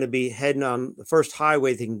 they're going to be heading on the first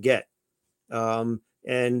highway they can get. You're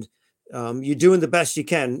doing the best you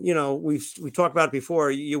can. We talked about it before.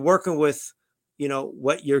 You're working with,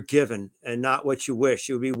 what you're given and not what you wish.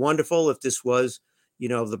 It would be wonderful if this was,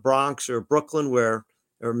 the Bronx or Brooklyn or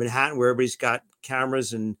Manhattan, where everybody's got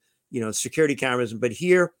cameras and, security cameras. But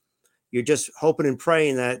here, you're just hoping and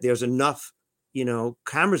praying that there's enough,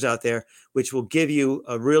 cameras out there, which will give you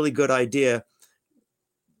a really good idea.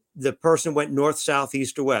 The person went north, south,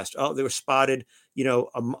 east, or west. Oh, they were spotted,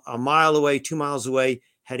 a mile away, 2 miles away,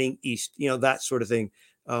 heading east, that sort of thing.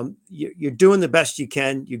 You're doing the best you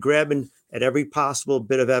can. You're grabbing at every possible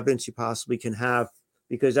bit of evidence you possibly can have,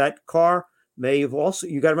 because that car may have also,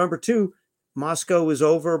 you got to remember too, Moscow is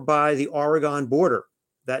over by the Oregon border.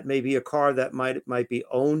 That may be a car that might be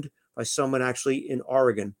owned by someone actually in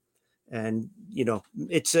Oregon. And,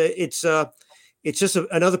 it's just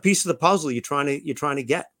another piece of the puzzle you're trying to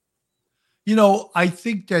get. I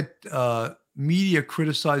think that media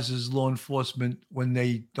criticizes law enforcement when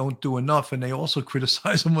they don't do enough, and they also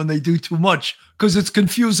criticize them when they do too much, because it's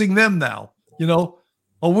confusing them now.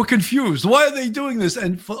 Oh, we're confused. Why are they doing this?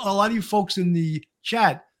 And for a lot of you folks in the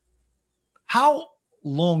chat, how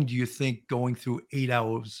long do you think going through 8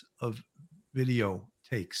 hours of video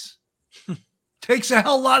takes? Takes a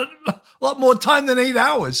lot more time than 8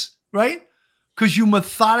 hours, right? Because you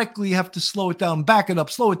methodically have to slow it down, back it up,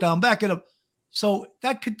 slow it down, back it up. So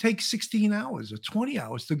that could take 16 hours or 20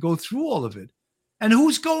 hours to go through all of it. And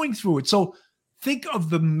who's going through it? So think of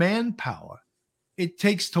the manpower it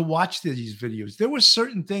takes to watch these videos. There were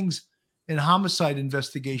certain things in homicide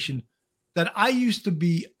investigation that I used to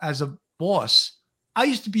be, as a boss, I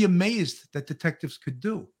used to be amazed that detectives could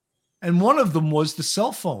do. And one of them was the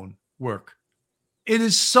cell phone work. It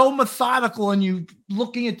is so methodical, and you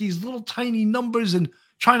looking at these little tiny numbers and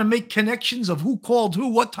trying to make connections of who called who,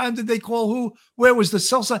 what time did they call who, where was the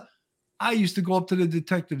cell site. I used to go up to the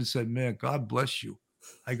detective and said, man, God bless you.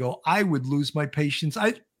 I go, I would lose my patience.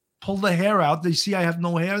 I'd pull the hair out. They see I have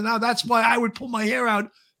no hair now. That's why I would pull my hair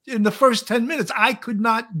out in the first 10 minutes. I could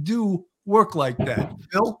not do work like that.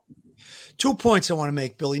 Phil? 2 points I want to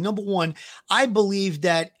make, Billy. Number one, I believe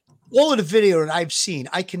that all of the video that I've seen,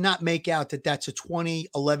 I cannot make out that that's a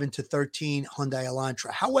 2011 to 13 Hyundai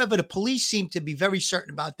Elantra. However, the police seem to be very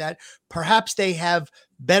certain about that. Perhaps they have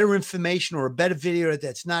better information or a better video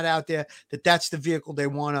that's not out there, that's the vehicle they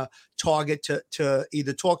want to target to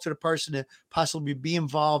either talk to the person and possibly be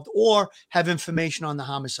involved or have information on the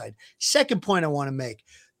homicide. Second point I want to make,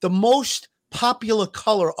 the most popular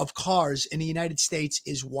color of cars in the United States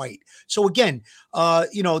is white. So again,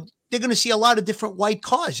 they're going to see a lot of different white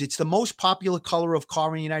cars. It's the most popular color of car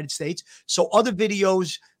in the United States. So other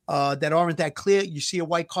videos that aren't that clear, you see a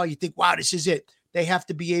white car, you think, wow, this is it. They have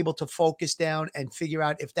to be able to focus down and figure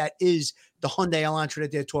out if that is the Hyundai Elantra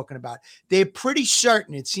that they're talking about. They're pretty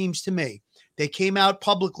certain, it seems to me. They came out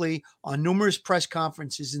publicly on numerous press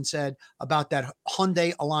conferences and said about that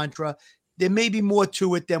Hyundai Elantra. There may be more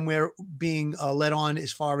to it than we're being led on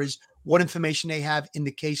as far as what information they have in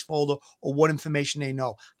the case folder or what information they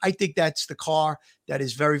know. I think that's the car that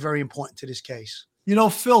is very, very important to this case.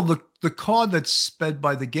 Phil, the car that sped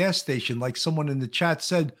by the gas station, like someone in the chat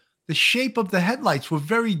said, the shape of the headlights were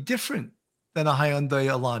very different than a Hyundai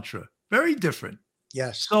Elantra. Very different.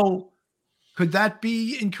 Yes. So could that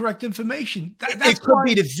be incorrect information? It could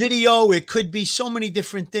be the video. It could be so many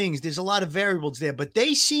different things. There's a lot of variables there, but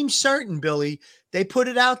they seem certain, Billy. They put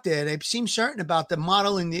it out there. They seem certain about the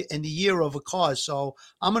model and the year of a car. So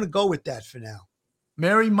I'm going to go with that for now.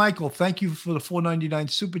 Mary Michael, thank you for the $4.99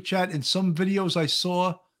 super chat. In some videos I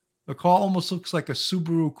saw, the car almost looks like a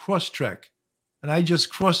Subaru Crosstrek. And I just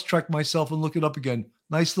cross-check myself and look it up again.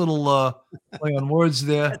 Nice little play on words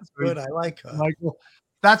there. That's good. I like her. Michael.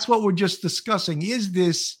 That's what we're just discussing. Is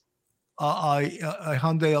this a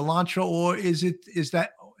Hyundai Elantra, or is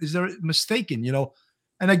there mistaken?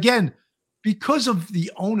 And again, because of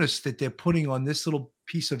the onus that they're putting on this little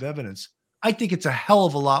piece of evidence, I think it's a hell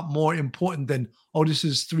of a lot more important than, this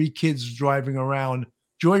is 3 kids driving around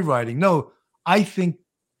joyriding. No, I think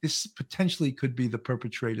this potentially could be the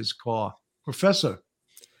perpetrator's car. Professor.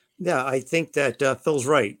 Yeah, I think that Phil's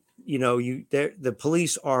right. The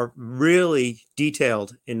police are really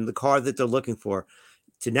detailed in the car that they're looking for.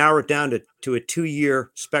 To narrow it down to a 2-year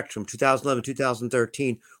spectrum, 2011,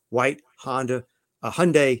 2013, white Honda, a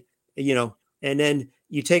Hyundai, and then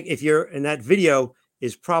you take, if you're in that video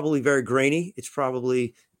is probably very grainy. It's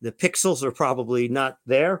probably, the pixels are probably not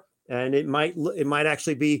there. And it might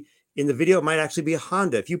actually be, In the video, it might actually be a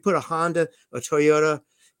Honda. If you put a Honda, a Toyota,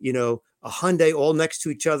 a Hyundai all next to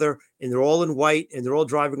each other, and they're all in white, and they're all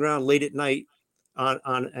driving around late at night,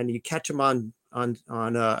 and you catch them on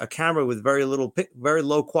a camera with very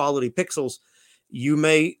low quality pixels, you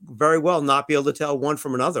may very well not be able to tell one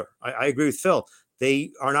from another. I agree with Phil.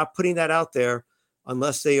 They are not putting that out there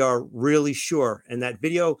unless they are really sure. And that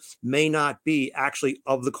video may not be actually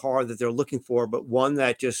of the car that they're looking for, but one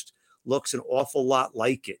that just looks an awful lot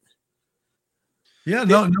like it. Yeah,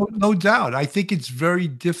 no doubt. I think it's very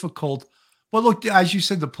difficult. Well, look, as you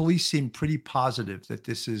said, the police seem pretty positive that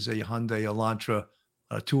this is a Hyundai Elantra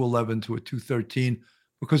 211 to a 213,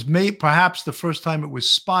 because perhaps the first time it was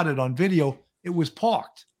spotted on video, it was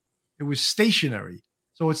parked. It was stationary.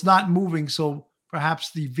 So it's not moving. So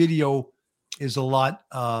perhaps the video is a lot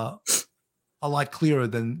clearer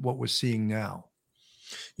than what we're seeing now.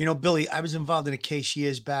 Billy, I was involved in a case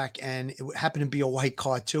years back, and it happened to be a white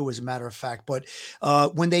car too, as a matter of fact. But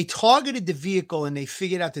when they targeted the vehicle and they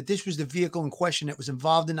figured out that this was the vehicle in question that was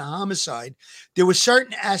involved in the homicide, there were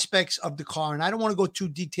certain aspects of the car, and I don't want to go too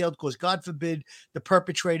detailed because God forbid the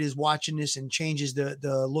perpetrator is watching this and changes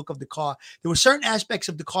the look of the car. There were certain aspects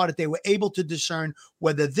of the car that they were able to discern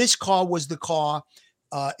whether this car was the car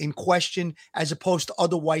in question, as opposed to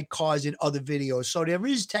other white cars in other videos. So there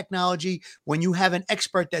is technology when you have an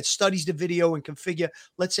expert that studies the video and can figure,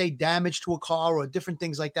 let's say, damage to a car or different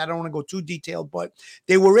things like that. I don't want to go too detailed, but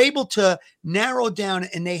they were able to narrow down,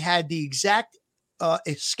 and they had the exact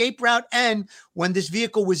escape route and when this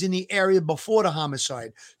vehicle was in the area before the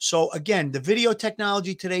homicide. So again, the video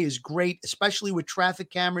technology today is great, especially with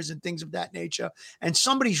traffic cameras and things of that nature. And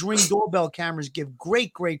somebody's Ring doorbell cameras give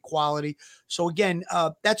great quality. So again,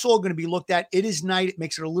 that's all going to be looked at. It is night. It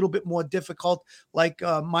makes it a little bit more difficult. Like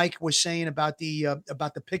Mike was saying about the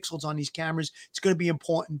pixels on these cameras, it's going to be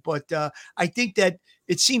important. But I think that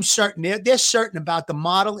it seems certain. They're certain about the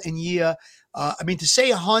model and year. To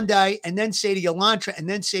say a Hyundai and then say the Elantra and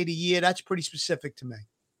then say the year, that's pretty specific to me.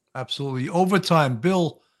 Absolutely. Overtime.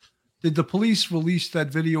 Bill, did the police release that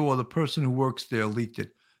video, or the person who works there leaked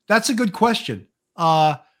it? That's a good question.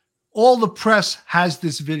 All the press has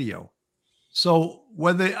this video. So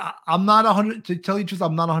whether I'm not 100, to tell you the truth,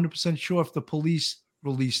 I'm not 100% sure if the police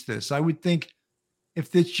released this. I would think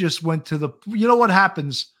if this just went to what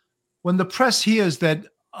happens when the press hears that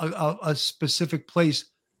a specific place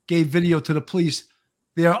gave video to the police,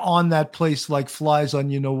 they're on that place like flies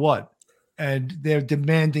on what, and they're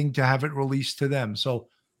demanding to have it released to them. So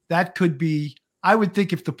that could be, I would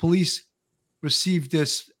think if the police received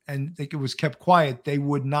this and think it was kept quiet, they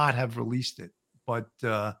would not have released it. But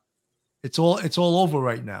it's all over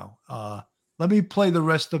right now. Let me play the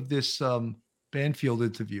rest of this Banfield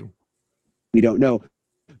interview. We don't know.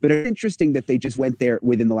 But it's interesting that they just went there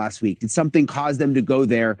within the last week. Did something cause them to go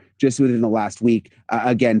there just within the last week?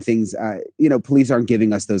 Again, things, police aren't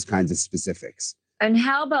giving us those kinds of specifics. And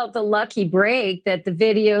how about the lucky break that the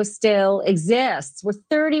video still exists? We're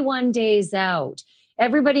 31 days out.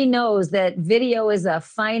 Everybody knows that video is a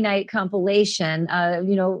finite compilation.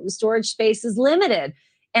 Storage space is limited.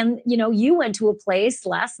 And, you went to a place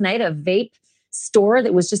last night, a vape store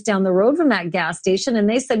that was just down the road from that gas station, and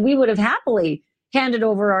they said we would have happily handed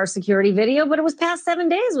over our security video, but it was past 7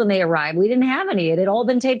 days when they arrived. We didn't have any. It had all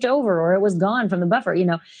been taped over, or it was gone from the buffer.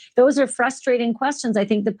 Those are frustrating questions I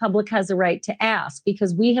think the public has a right to ask,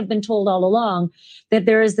 because we have been told all along that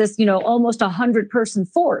there is this, almost 100-person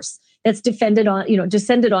force that's descended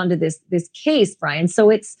onto this case, Brian. So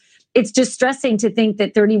it's distressing to think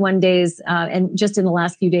that 31 days, and just in the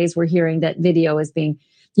last few days, we're hearing that video is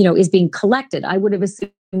being collected. I would have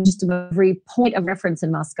assumed just every point of reference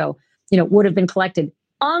in Moscow would have been collected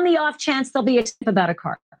on the off chance there'll be a tip about a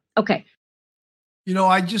car. Okay.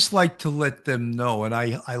 I just like to let them know, and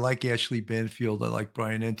I like Ashley Banfield, I like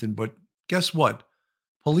Brian Entin, but guess what?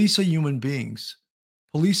 Police are human beings.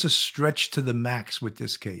 Police are stretched to the max with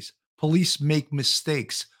this case. Police make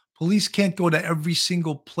mistakes. Police can't go to every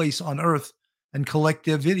single place on earth and collect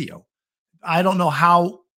their video. I don't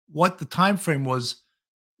know what the time frame was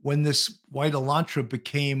when this white Elantra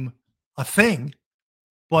became a thing,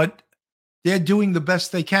 but they're doing the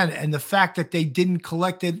best they can. And the fact that they didn't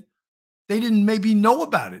collect it, they didn't maybe know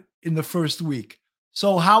about it in the first week.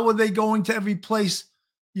 So how were they going to every place?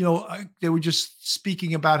 They were just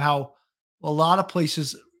speaking about how a lot of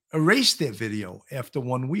places erased their video after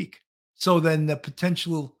 1 week. So then the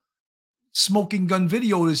potential smoking gun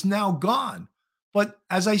video is now gone. But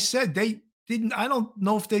as I said, I don't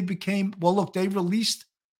know if they they released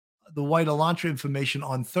the white Elantra information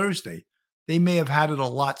on Thursday. They may have had it a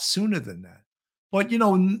lot sooner than that. But,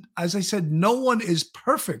 as I said, no one is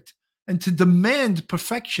perfect. and to demand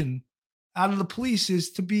perfection out of the police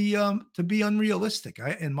is to be unrealistic,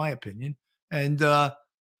 in my opinion. And they're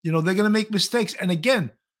going to make mistakes. And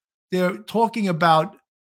again, they're talking about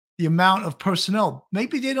the amount of personnel.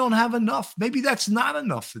 Maybe they don't have enough. Maybe that's not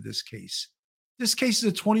enough for this case. This case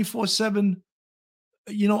is a 24/7,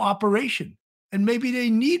 operation, and maybe they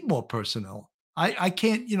need more personnel. I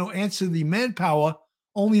can't, answer the manpower.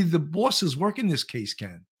 Only the bosses working this case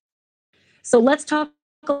can. So let's talk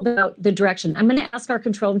about the direction. I'm going to ask our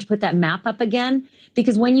control room to put that map up again,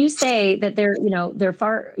 because when you say that they're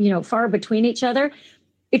far between each other,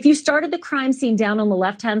 if you started the crime scene down on the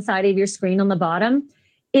left-hand side of your screen on the bottom,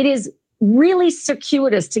 it is really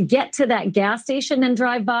circuitous to get to that gas station and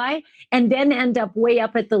drive by and then end up way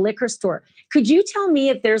up at the liquor store. Could you tell me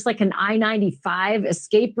if there's like an I-95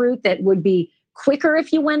 escape route that would be quicker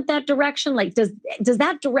if you went that direction? Like, does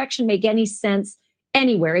that direction make any sense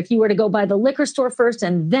anywhere if you were to go by the liquor store first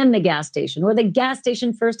and then the gas station, or the gas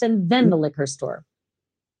station first and then the liquor store?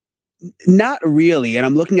 Not really. And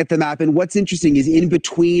I'm looking at the map, and what's interesting is in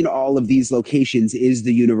between all of these locations is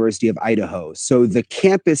the University of Idaho. So the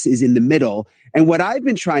campus is in the middle. And what I've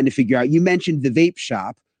been trying to figure out, you mentioned the vape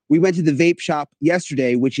shop. We went to the vape shop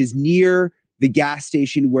yesterday, which is near the gas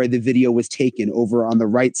station where the video was taken, over on the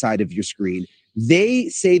right side of your screen. They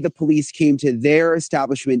say the police came to their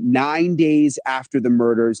establishment 9 days after the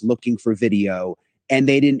murders looking for video, and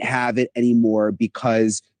they didn't have it anymore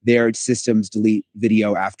because their systems delete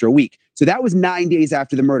video after a week. So that was 9 days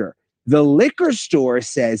after the murder. The liquor store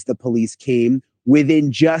says the police came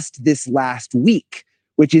within just this last week,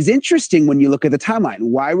 which is interesting when you look at the timeline.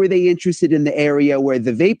 Why were they interested in the area where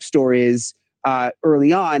the vape store is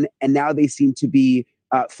early on, and now they seem to be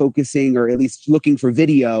focusing, or at least looking for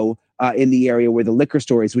video in the area where the liquor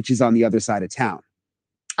store is, which is on the other side of town?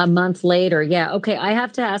 A month later. Yeah. Okay. I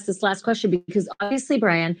have to ask this last question because obviously,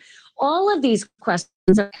 Brian, all of these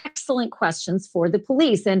questions are excellent questions for the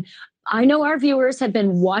police. And I know our viewers have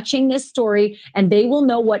been watching this story and they will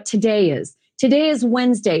know what today is. Today is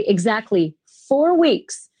Wednesday, exactly 4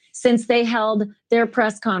 weeks since they held their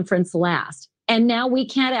press conference last. And now we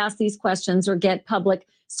can't ask these questions or get public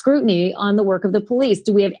scrutiny on the work of the police.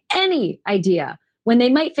 Do we have any idea when they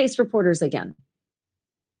might face reporters again?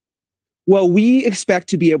 Well, we expect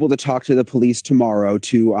to be able to talk to the police tomorrow,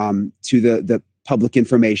 to the public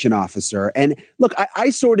information officer. And look,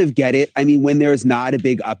 I sort of get it. I mean, when there's not a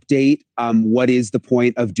big update, what is the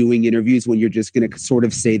point of doing interviews when you're just going to sort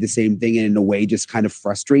of say the same thing and in a way just kind of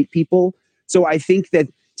frustrate people? So I think that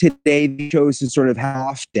today they chose to sort of have an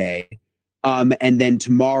off day. And then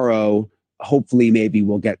tomorrow, hopefully, maybe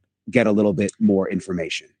we'll get a little bit more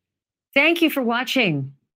information. Thank you for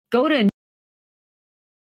watching. Go to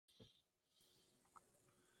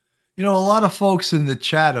a lot of folks in the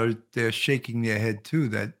chat they're shaking their head too,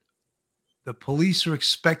 that the police are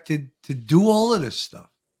expected to do all of this stuff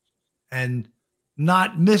and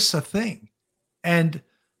not miss a thing. And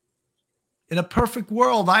in a perfect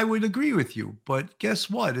world, I would agree with you. But guess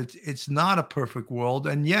what? It's not a perfect world.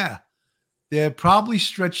 And yeah, they're probably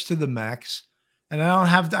stretched to the max. And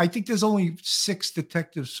I think there's only 6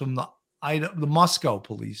 detectives from the Moscow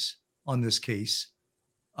police on this case.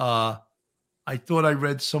 I thought I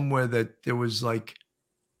read somewhere that there was like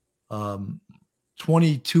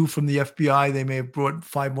 22 from the FBI. They may have brought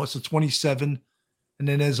 5 more, so 27. And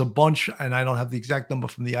then there's a bunch, and I don't have the exact number,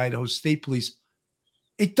 from the Idaho State Police.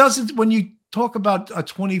 It doesn't, when you talk about a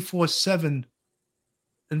 24/7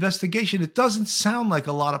 investigation, it doesn't sound like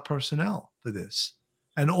a lot of personnel for this.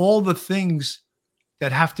 And all the things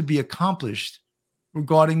that have to be accomplished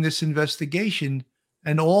regarding this investigation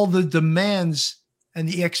and all the demands and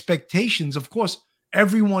the expectations. Of course,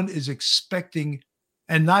 everyone is expecting,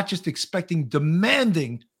 and not just expecting,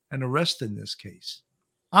 demanding an arrest in this case.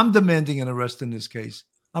 I'm demanding an arrest in this case.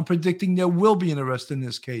 I'm predicting there will be an arrest in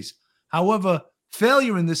this case. However,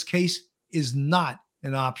 failure in this case is not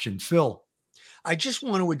an option. Phil. I just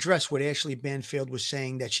want to address what Ashley Banfield was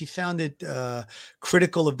saying, that she found it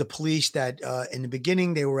critical of the police that in the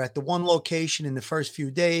beginning they were at the one location in the first few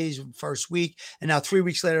days, first week, and now 3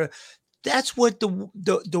 weeks later. That's what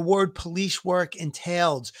the word police work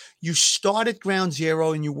entails. You start at ground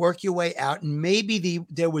zero and you work your way out. And maybe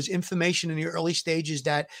there was information in the early stages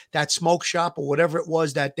that smoke shop or whatever it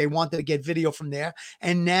was, that they wanted to get video from there.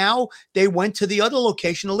 And now they went to the other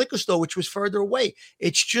location, a liquor store, which was further away.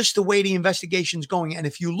 It's just the way the investigation's going. And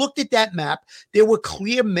if you looked at that map, there were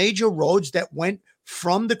clear major roads that went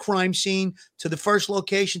from the crime scene to the first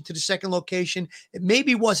location to the second location. It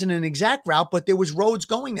maybe wasn't an exact route, but there was roads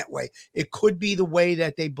going that way. It could be the way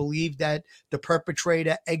that they believed that the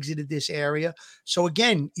perpetrator exited this area. So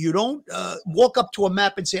again, you don't walk up to a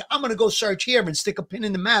map and say, I'm going to go search here and stick a pin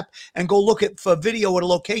in the map and go look at for video at a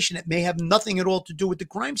location that may have nothing at all to do with the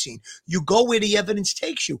crime scene. You go where the evidence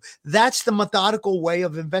takes you. That's the methodical way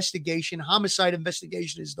of investigation, homicide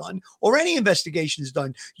investigation is done, or any investigation is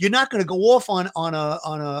done. You're not going to go off on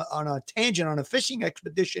a tangent, on a fishing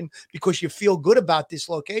expedition because you feel good about this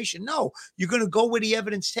location. No, you're going to go where the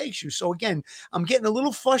evidence takes you. So again, I'm getting a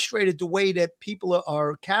little frustrated the way that people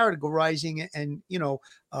are categorizing and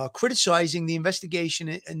criticizing the investigation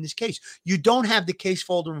in this case. You don't have the case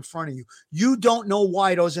folder in front of you. You don't know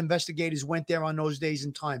why those investigators went there on those days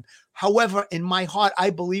and time. However, in my heart, I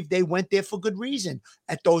believe they went there for good reason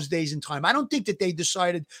at those days and time. I don't think that they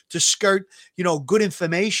decided to skirt, good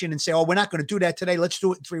information and say, oh, we're not going to do that today. Let's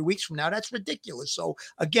do it in 3 weeks from now. That's ridiculous. So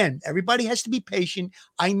again, everybody has to be patient.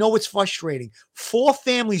 I know it's frustrating. 4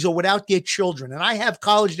 families are without their children, and I have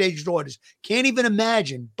college-age daughters. Can't even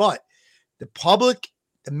imagine, but the public,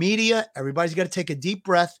 the media, everybody's got to take a deep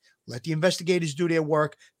breath, let the investigators do their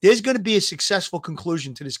work. There's going to be a successful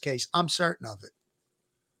conclusion to this case. I'm certain of it.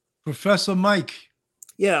 Professor Mike.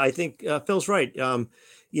 Yeah, I think Phil's right.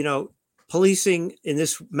 Policing in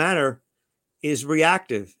this manner is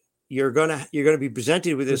reactive. You're gonna be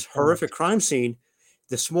presented with this horrific crime scene.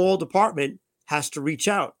 The small department has to reach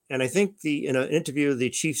out, and I think in an interview,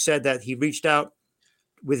 the chief said that he reached out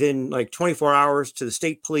within like 24 hours to the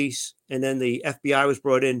state police, and then the FBI was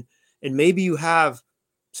brought in, and maybe you have,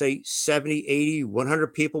 say, 70, 80,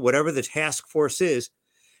 100 people, whatever the task force is.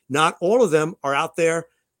 Not all of them are out there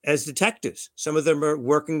as detectives. Some of them are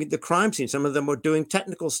working the crime scene. Some of them are doing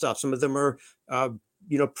technical stuff. Some of them are,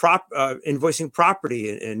 invoicing property,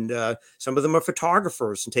 and some of them are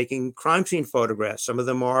photographers and taking crime scene photographs. Some of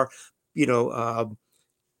them are, looking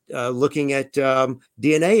at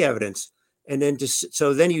DNA evidence. And then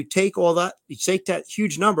then you take all that, you take that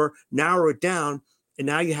huge number, narrow it down, and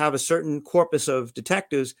now you have a certain corpus of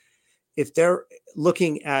detectives. If they're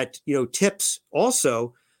looking at, tips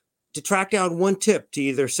also, to track down one tip, to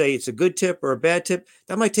either say it's a good tip or a bad tip,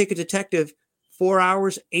 that might take a detective 4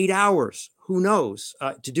 hours, 8 hours. Who knows?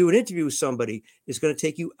 To do an interview with somebody is going to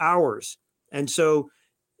take you hours. And so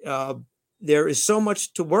there is so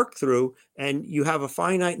much to work through, and you have a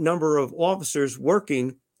finite number of officers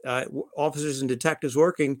working, officers and detectives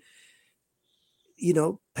working.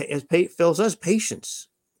 As Phil says, patience,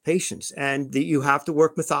 and you have to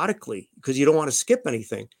work methodically because you don't want to skip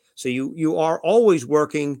anything. So you are always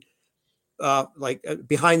working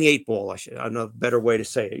behind the 8 ball. I don't know a better way to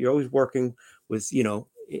say it. You're always working with,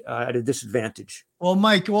 at a disadvantage. Well,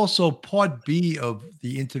 Mike, also part B of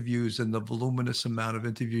the interviews and the voluminous amount of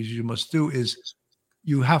interviews you must do is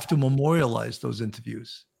you have to memorialize those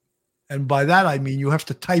interviews. And by that, I mean, you have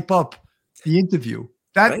to type up the interview.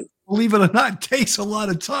 That, right, believe it or not, takes a lot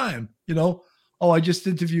of time. I just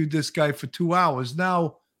interviewed this guy for 2 hours.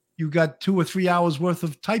 Now you got 2 or 3 hours worth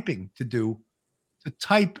of typing to do, to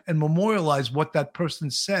type and memorialize what that person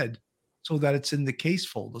said so that it's in the case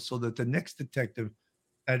folder, so that the next detective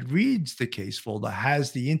that reads the case folder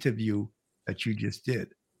has the interview that you just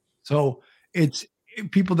did. So it's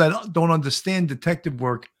people that don't understand detective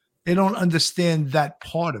work, they don't understand that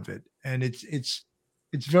part of it. And it's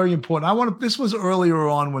very important. This was earlier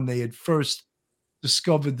on when they had first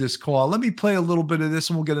discovered this car. Let me play a little bit of this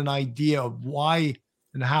and we'll get an idea of why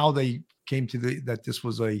and how they came to that this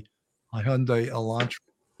was a Hyundai Elantra.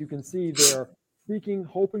 You can see they're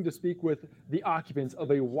hoping to speak with the occupants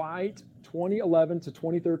of a white 2011 to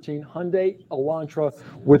 2013 Hyundai Elantra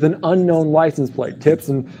with an unknown license plate. Tips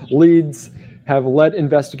and leads have led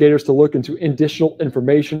investigators to look into additional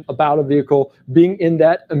information about a vehicle being in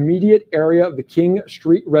that immediate area of the King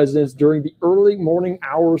Street residence during the early morning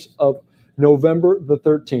hours of November the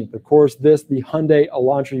 13th. Of course, the Hyundai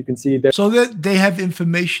Elantra, you can see there. So that they have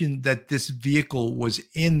information that this vehicle was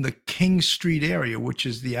in the King Street area, which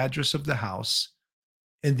is the address of the house,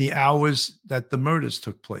 in the hours that the murders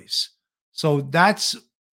took place. So that's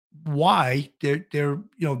why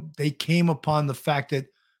they came upon the fact that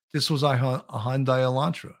this was a Hyundai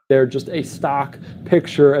Elantra. They're just a stock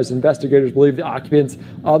picture, as investigators believe the occupants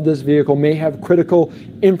of this vehicle may have critical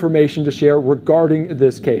information to share regarding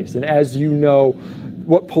this case. And as you know,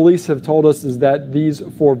 what police have told us is that these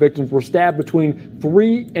 4 victims were stabbed between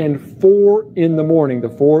 3 and 4 in the morning. The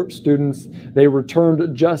 4 students, they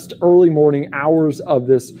returned just early morning hours of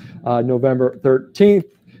this November 13th.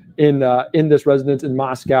 in this residence in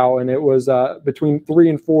Moscow, and it was between 3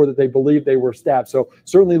 and 4 that they believe they were stabbed. So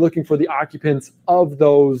certainly looking for the occupants of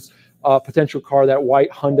those potential car, that white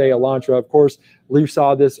Hyundai Elantra. Of course, we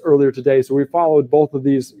saw this earlier today, so we followed both of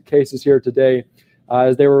these cases here today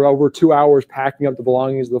as they were over 2 hours packing up the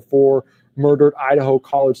belongings of the 4 murdered Idaho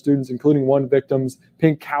college students, including one victim's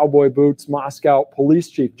pink cowboy boots. Moscow Police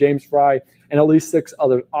Chief James Fry and at least 6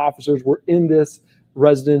 other officers were in this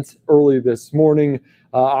residence early this morning.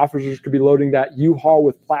 Officers could be loading that U-Haul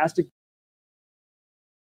with plastic.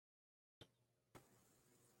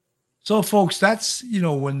 So, folks, that's,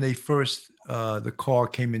 when they first, the car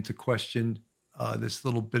came into question, this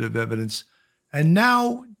little bit of evidence. And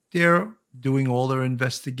now they're doing all their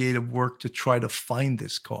investigative work to try to find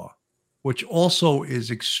this car, which also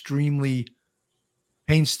is extremely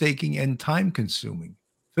painstaking and time-consuming.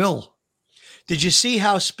 Phil. Did you see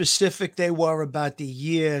how specific they were about the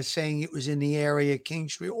year, saying it was in the area, King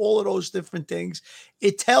Street, all of those different things?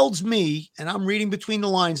 It tells me, and I'm reading between the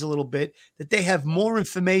lines a little bit, that they have more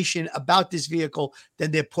information about this vehicle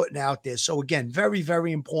than they're putting out there. So again, very,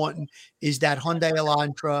 very important is that Hyundai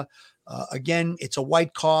Elantra. Again, it's a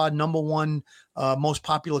white car, number 1 most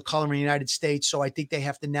popular color in the United States. So I think they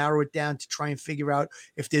have to narrow it down to try and figure out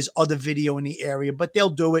if there's other video in the area, but they'll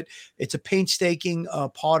do it. It's a painstaking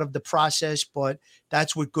part of the process, but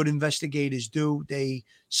that's what good investigators do. They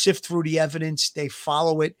sift through the evidence, they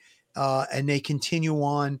follow it, and they continue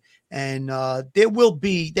on. And there will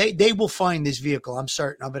be, they will find this vehicle. I'm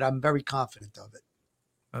certain of it. I'm very confident of it.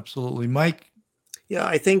 Absolutely. Mike? Yeah,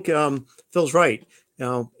 I think Phil's right.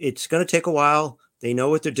 It's going to take a while. They know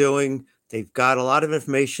what they're doing. They've got a lot of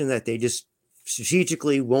information that they just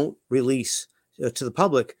strategically won't release to the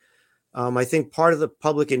public. I think part of the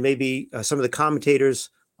public and maybe some of the commentators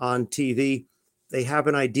on TV, they have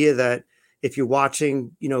an idea that if you're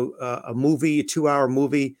watching, a movie, a 2-hour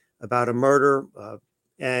movie about a murder,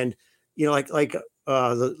 and like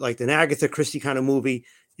an Agatha Christie kind of movie,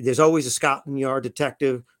 there's always a Scotland Yard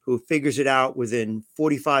detective who figures it out within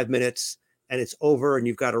 45 minutes. And it's over, and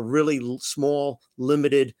you've got a really small,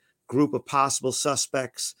 limited group of possible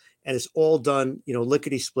suspects, and it's all done,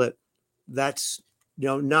 lickety split. That's,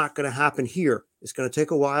 not going to happen here. It's going to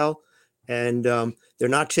take a while, and they're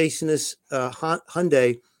not chasing this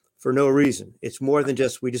Hyundai for no reason. It's more than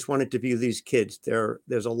just, we just want to interview these kids.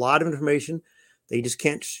 There's a lot of information. They just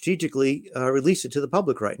can't strategically release it to the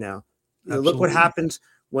public right now. Look what happens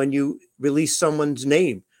when you release someone's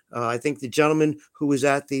name. I think the gentleman who was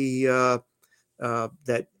at the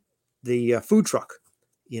food truck,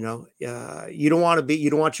 you don't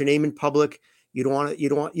want your name in public.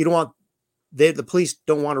 The police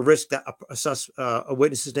don't want to risk that a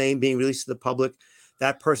witness's name being released to the public.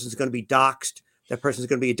 That person's going to be doxxed. That person's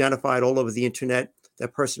going to be identified all over the internet.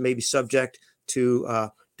 That person may be subject to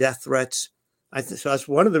death threats. So that's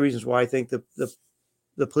one of the reasons why I think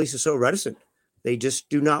the police are so reticent. They just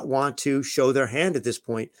do not want to show their hand at this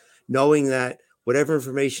point, knowing that whatever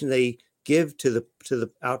information they give to the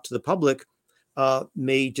public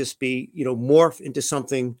may just be morph into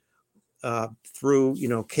something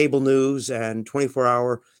through cable news and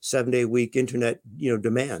 24-hour 7-day-a-week internet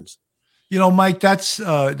demands. Mike, that's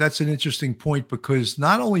an interesting point, because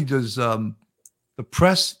not only does the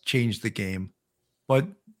press change the game, but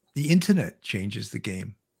the internet changes the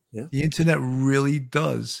game. Yeah. The internet really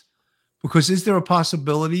does, because is there a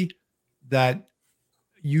possibility that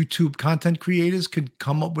YouTube content creators could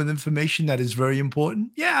come up with information that is very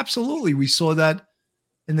important? Yeah, absolutely. We saw that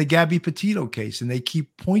in the Gabby Petito case, and they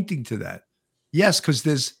keep pointing to that. Yes,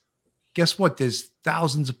 because guess what? There's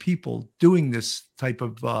thousands of people doing this type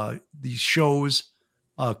of these shows,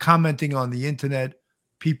 commenting on the internet,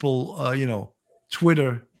 people,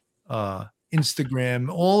 Twitter, Instagram,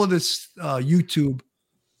 all of this, YouTube,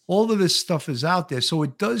 all of this stuff is out there. So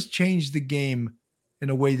it does change the game in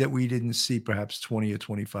a way that we didn't see perhaps 20 or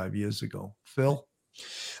 25 years ago. Phil?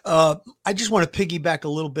 I just want to piggyback a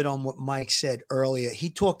little bit on what Mike said earlier. He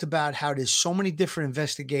talked about how there's so many different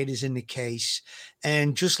investigators in the case.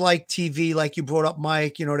 And just like TV, like you brought up,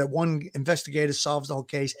 Mike, that one investigator solves the whole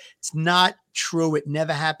case. It's not true. It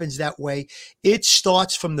never happens that way. It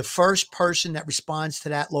starts from the first person that responds to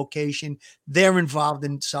that location. They're involved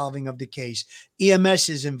in solving of the case. EMS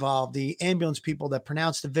is involved, the ambulance people that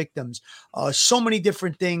pronounce the victims. So many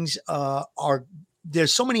different things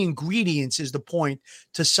there's so many ingredients is the point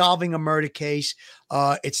to solving a murder case.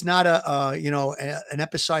 It's not an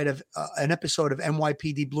episode of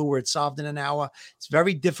NYPD Blue where it's solved in an hour. It's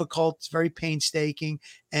very difficult. It's very painstaking,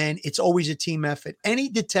 and it's always a team effort. Any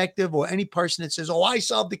detective or any person that says, "Oh, I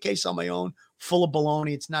solved the case on my own," full of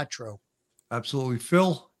baloney. It's not true. Absolutely.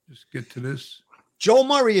 Phil, just get to this. Joe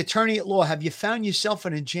Murray, attorney at law. Have you found yourself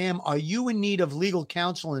in a jam? Are you in need of legal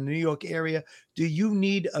counsel in the New York area? Do you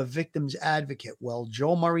need a victim's advocate? Well,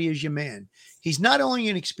 Joe Murray is your man. He's not only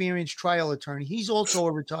an experienced trial attorney, he's also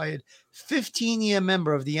a retired 15-year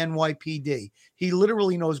member of the NYPD. He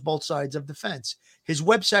literally knows both sides of the fence. His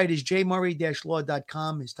website is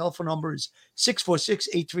jmurray-law.com. His telephone number is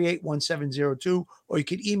 646-838-1702, or you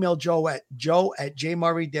can email Joe at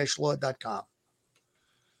jmurray-law.com.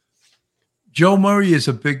 Joe Murray is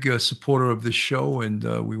a big supporter of this show, and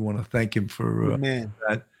we want to thank him for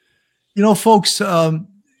that. You know, folks,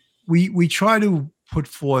 we try to put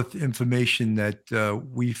forth information that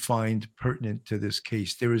we find pertinent to this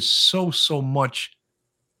case. There is so much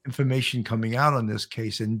information coming out on this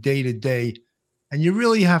case and day to day, and you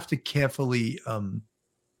really have to carefully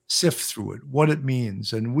sift through it, what it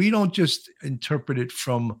means. And we don't just interpret it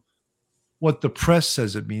from what the press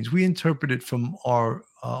says it means. We interpret it from our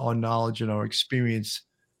knowledge and our experience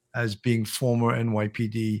as being former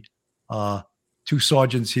NYPD, 2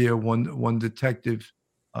 sergeants here, one detective,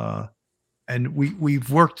 and we've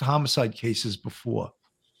worked homicide cases before,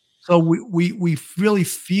 so we really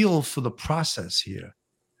feel for the process here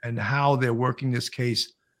and how they're working this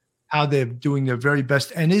case, how they're doing their very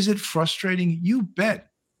best. And is it frustrating? You bet.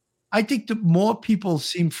 I think that more people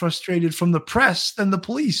seem frustrated from the press than the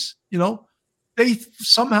police. You know, they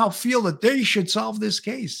somehow feel that they should solve this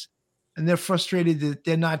case, and they're frustrated that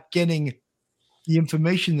they're not getting the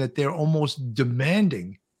information that they're almost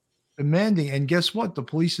demanding. And guess what? The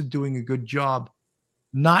police are doing a good job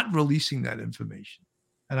not releasing that information.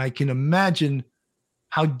 And I can imagine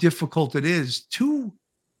how difficult it is to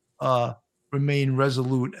remain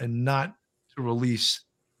resolute and not to release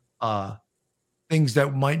things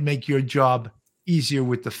that might make your job easier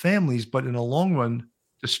with the families, but in the long run,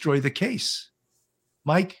 destroy the case.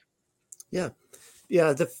 Mike? Yeah.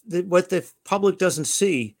 What the public doesn't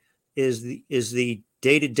see is the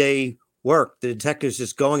day-to-day work. The detectives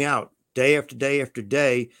just going out day after day after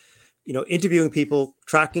day, interviewing people,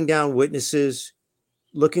 tracking down witnesses,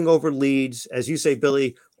 looking over leads, as you say,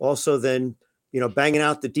 Billy, also then, banging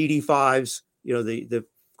out the DD5s, the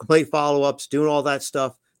complaint follow-ups, doing all that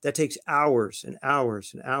stuff. That takes hours and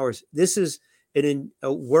hours and hours. This is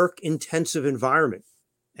a work-intensive environment,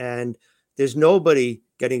 and there's nobody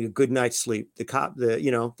getting a good night's sleep. They've got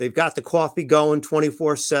the coffee going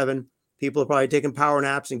 24/7. People are probably taking power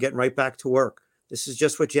naps and getting right back to work. This is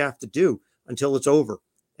just what you have to do until it's over.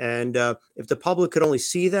 And if the public could only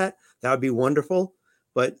see that, that would be wonderful.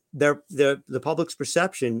 But the public's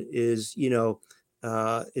perception is,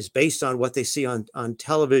 is based on what they see on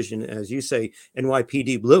television, as you say,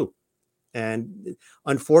 NYPD Blue. And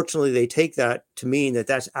unfortunately, they take that to mean that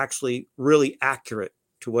that's actually really accurate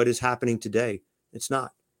to what is happening today. It's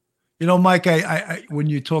not. Mike, I when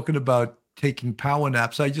you're talking about taking power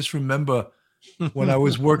naps, I just remember when I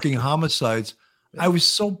was working homicides, I was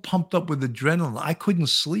so pumped up with adrenaline, I couldn't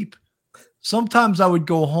sleep. Sometimes I would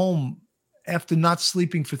go home after not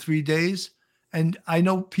sleeping for 3 days. And I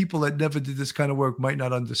know people that never did this kind of work might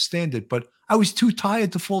not understand it, but I was too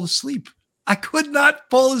tired to fall asleep. I could not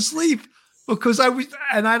fall asleep because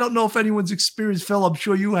and I don't know if anyone's experienced, Phil, I'm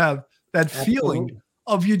sure you have that feeling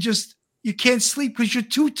of you can't sleep because you're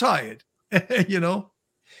too tired,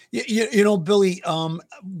 Billy,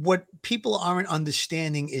 what people aren't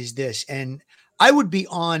understanding is this, and I would be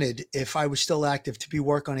honored if I was still active to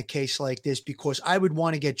work on a case like this, because I would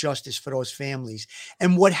want to get justice for those families.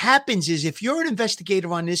 And what happens is, if you're an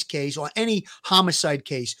investigator on this case or any homicide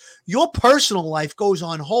case, your personal life goes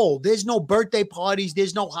on hold. There's no birthday parties,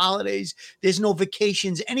 there's no holidays, there's no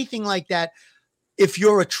vacations, anything like that. If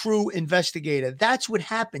you're a true investigator, that's what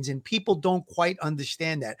happens. And people don't quite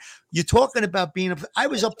understand that. You're talking about I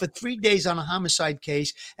was up for 3 days on a homicide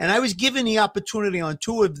case, and I was given the opportunity on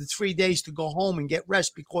 2 of the 3 days to go home and get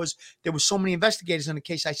rest because there were so many investigators on the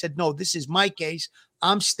case. I said, no, this is my case.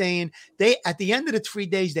 I'm staying. At the end of the 3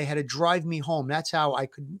 days, they had to drive me home. That's how I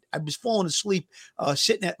was falling asleep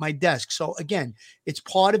sitting at my desk. So again, it's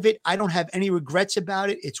part of it. I don't have any regrets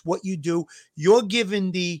about it. It's what you do. You're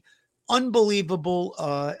given the unbelievable,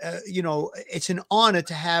 it's an honor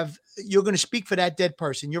to have, you're going to speak for that dead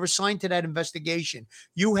person. You're assigned to that investigation.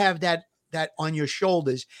 You have that on your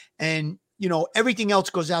shoulders, and, everything else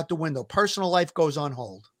goes out the window. Personal life goes on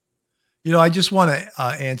hold. I just want to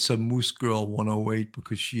answer Moose Girl 108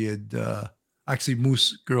 because she had, actually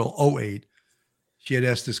Moose Girl 08. She had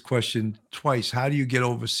asked this question twice. How do you get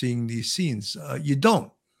over seeing these scenes? You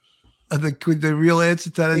don't. The real answer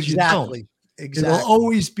to that is you don't. Exactly. It will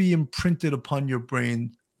always be imprinted upon your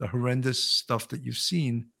brain, the horrendous stuff that you've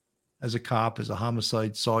seen as a cop, as a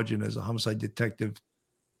homicide sergeant, as a homicide detective.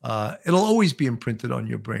 it'll always be imprinted on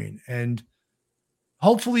your brain. And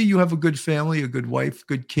hopefully you have a good family, a good wife,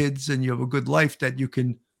 good kids, and you have a good life that you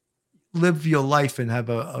can live your life and have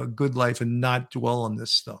a good life and not dwell on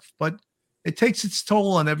this stuff. But it takes its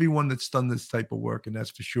toll on everyone that's done this type of work, and that's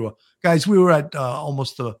for sure. Guys, we were at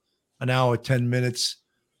almost an hour, 10 minutes.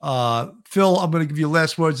 Phil, I'm going to give you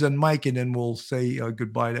last words, and Mike, and then we'll say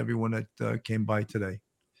goodbye to everyone that came by today.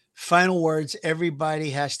 Final words. Everybody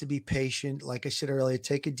has to be patient. Like I said earlier,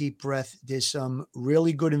 take a deep breath. There's some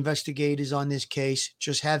really good investigators on this case.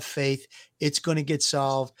 Just have faith. It's going to get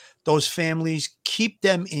solved. Those families, keep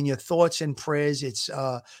them in your thoughts and prayers. It's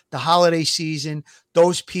the holiday season.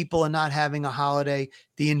 Those people are not having a holiday.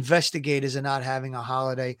 The investigators are not having a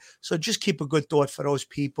holiday. So just keep a good thought for those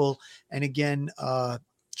people. And again,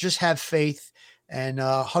 just have faith. And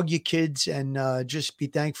hug your kids, and just be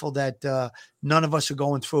thankful that none of us are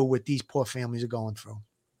going through what these poor families are going through.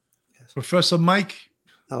 Yes. Professor Mike?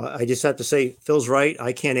 I just have to say, Phil's right.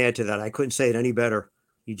 I can't add to that. I couldn't say it any better.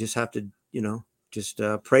 You just have to, just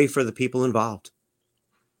pray for the people involved.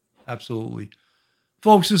 Absolutely.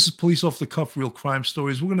 Folks, this is Police Off the Cuff, Real Crime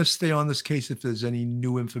Stories. We're going to stay on this case if there's any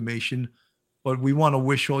new information. But we want to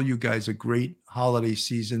wish all you guys a great holiday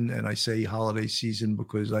season. And I say holiday season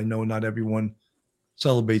because I know not everyone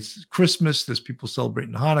celebrates Christmas. There's people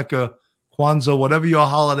celebrating Hanukkah, Kwanzaa, whatever your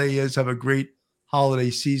holiday is. Have a great holiday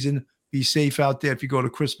season. Be safe out there. If you go to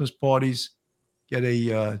Christmas parties, get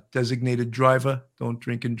a designated driver. Don't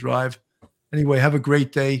drink and drive. Anyway, have a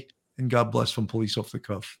great day, and God bless from Police Off the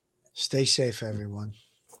Cuff. Stay safe, everyone.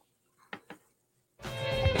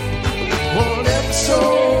 One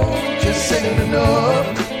episode just ain't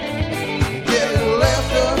enough.